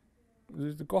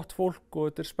gott fólk og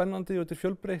þetta er spennandi og þetta er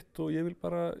fjölbreytt og ég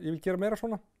vil gera meira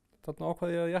svona. Þarna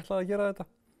ákvað ég að ég ætlaði að gera þetta.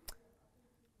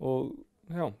 Og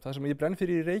það sem ég brenn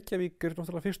fyrir í Reykjavík er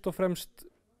náttúrulega fyrst og fremst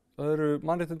það eru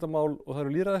mannréttindamál og það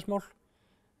eru lýðræðismál.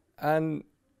 En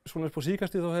svona upp á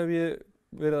síðkastið þá hef ég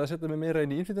verið að setja mig meira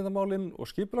inn í innflytjendamálin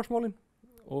og skipulagsmálin.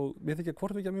 Og mér þykja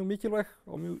hvort vekja mjög mikilvæg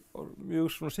og mjög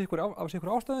svona af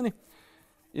sikur ástæðinni.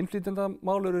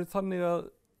 Innflytjendamál eru þannig að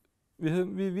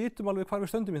við vitum alveg hvar við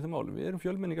stöndum í þeim málum. Við erum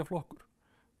fjölmenningaflokkur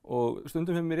og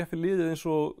stundum hefur mér rétt liðið eins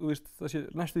og það sé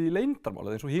næstuð í leyndarmál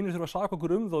eins og hinir þurfa að saka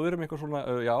okkur þá við erum eitthvað svona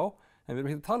en við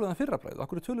erum ekki að tala um það fyrrabræði. Af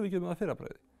hverju tölum við ekki um það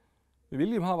fyrrabræði? Við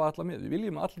viljum hafa alla með. Við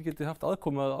viljum að allir geti haft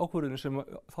aðkomu að ákvörðunum sem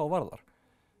þá varðar.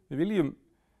 Við viljum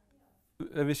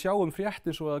ef við sjáum frétt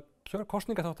eins og að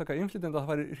kosningaþátttaka innflytjenda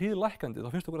það væri hríðlækkandi, þá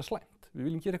finnst okkur það slæmt. Við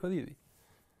viljum gera eitthvað í því.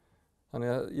 Þannig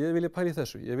að ég vilja pæla í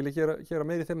þessu. Ég vilja gera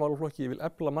meira í þeim málaflokki. Ég vil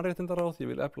efla mannréttindaráð,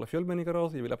 ég vil efla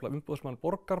fjölmenningaráð, ég vil efla umboðsmann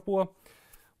borgarbúa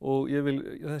og ég vil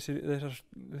að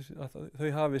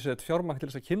þau hafi fjármagn til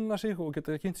þess að kynna sig og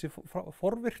geta kynnt sig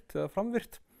forvirt eða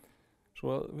framvirt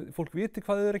svo að fólk viti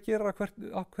hvað þau eru að gera, hvernig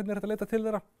þetta að leita til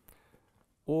þeirra.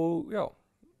 Og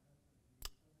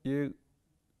ég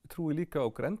trúi líka á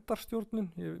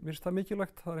grenndarstjórnun, mér finnst það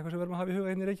mikilvægt, það er eitthvað sem við verðum að hafa í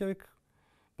huga hérna í Reykjavík.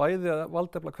 Bæði að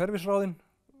valdefla hverfisráðin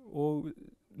og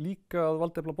líka að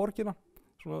valdefla borgina,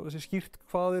 svona þessi skýrt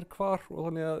hvað er hvar og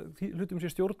þannig að hlutum sé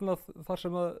stjórnað þar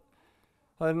sem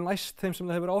það er næst þeim sem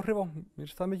það hefur áhrif á, mér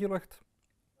finnst það mikilvægt.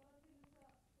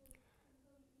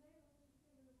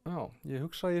 Ég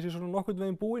hugsa að ég sé svona nokkurn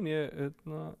veginn búinn, ég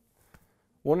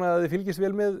vona að þið fylgist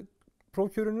vel með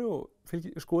prófkjörinu og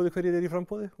skoði hverjir í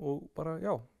framboði og bara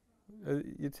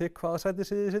ég tek hvaða sæti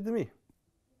þið setjum í.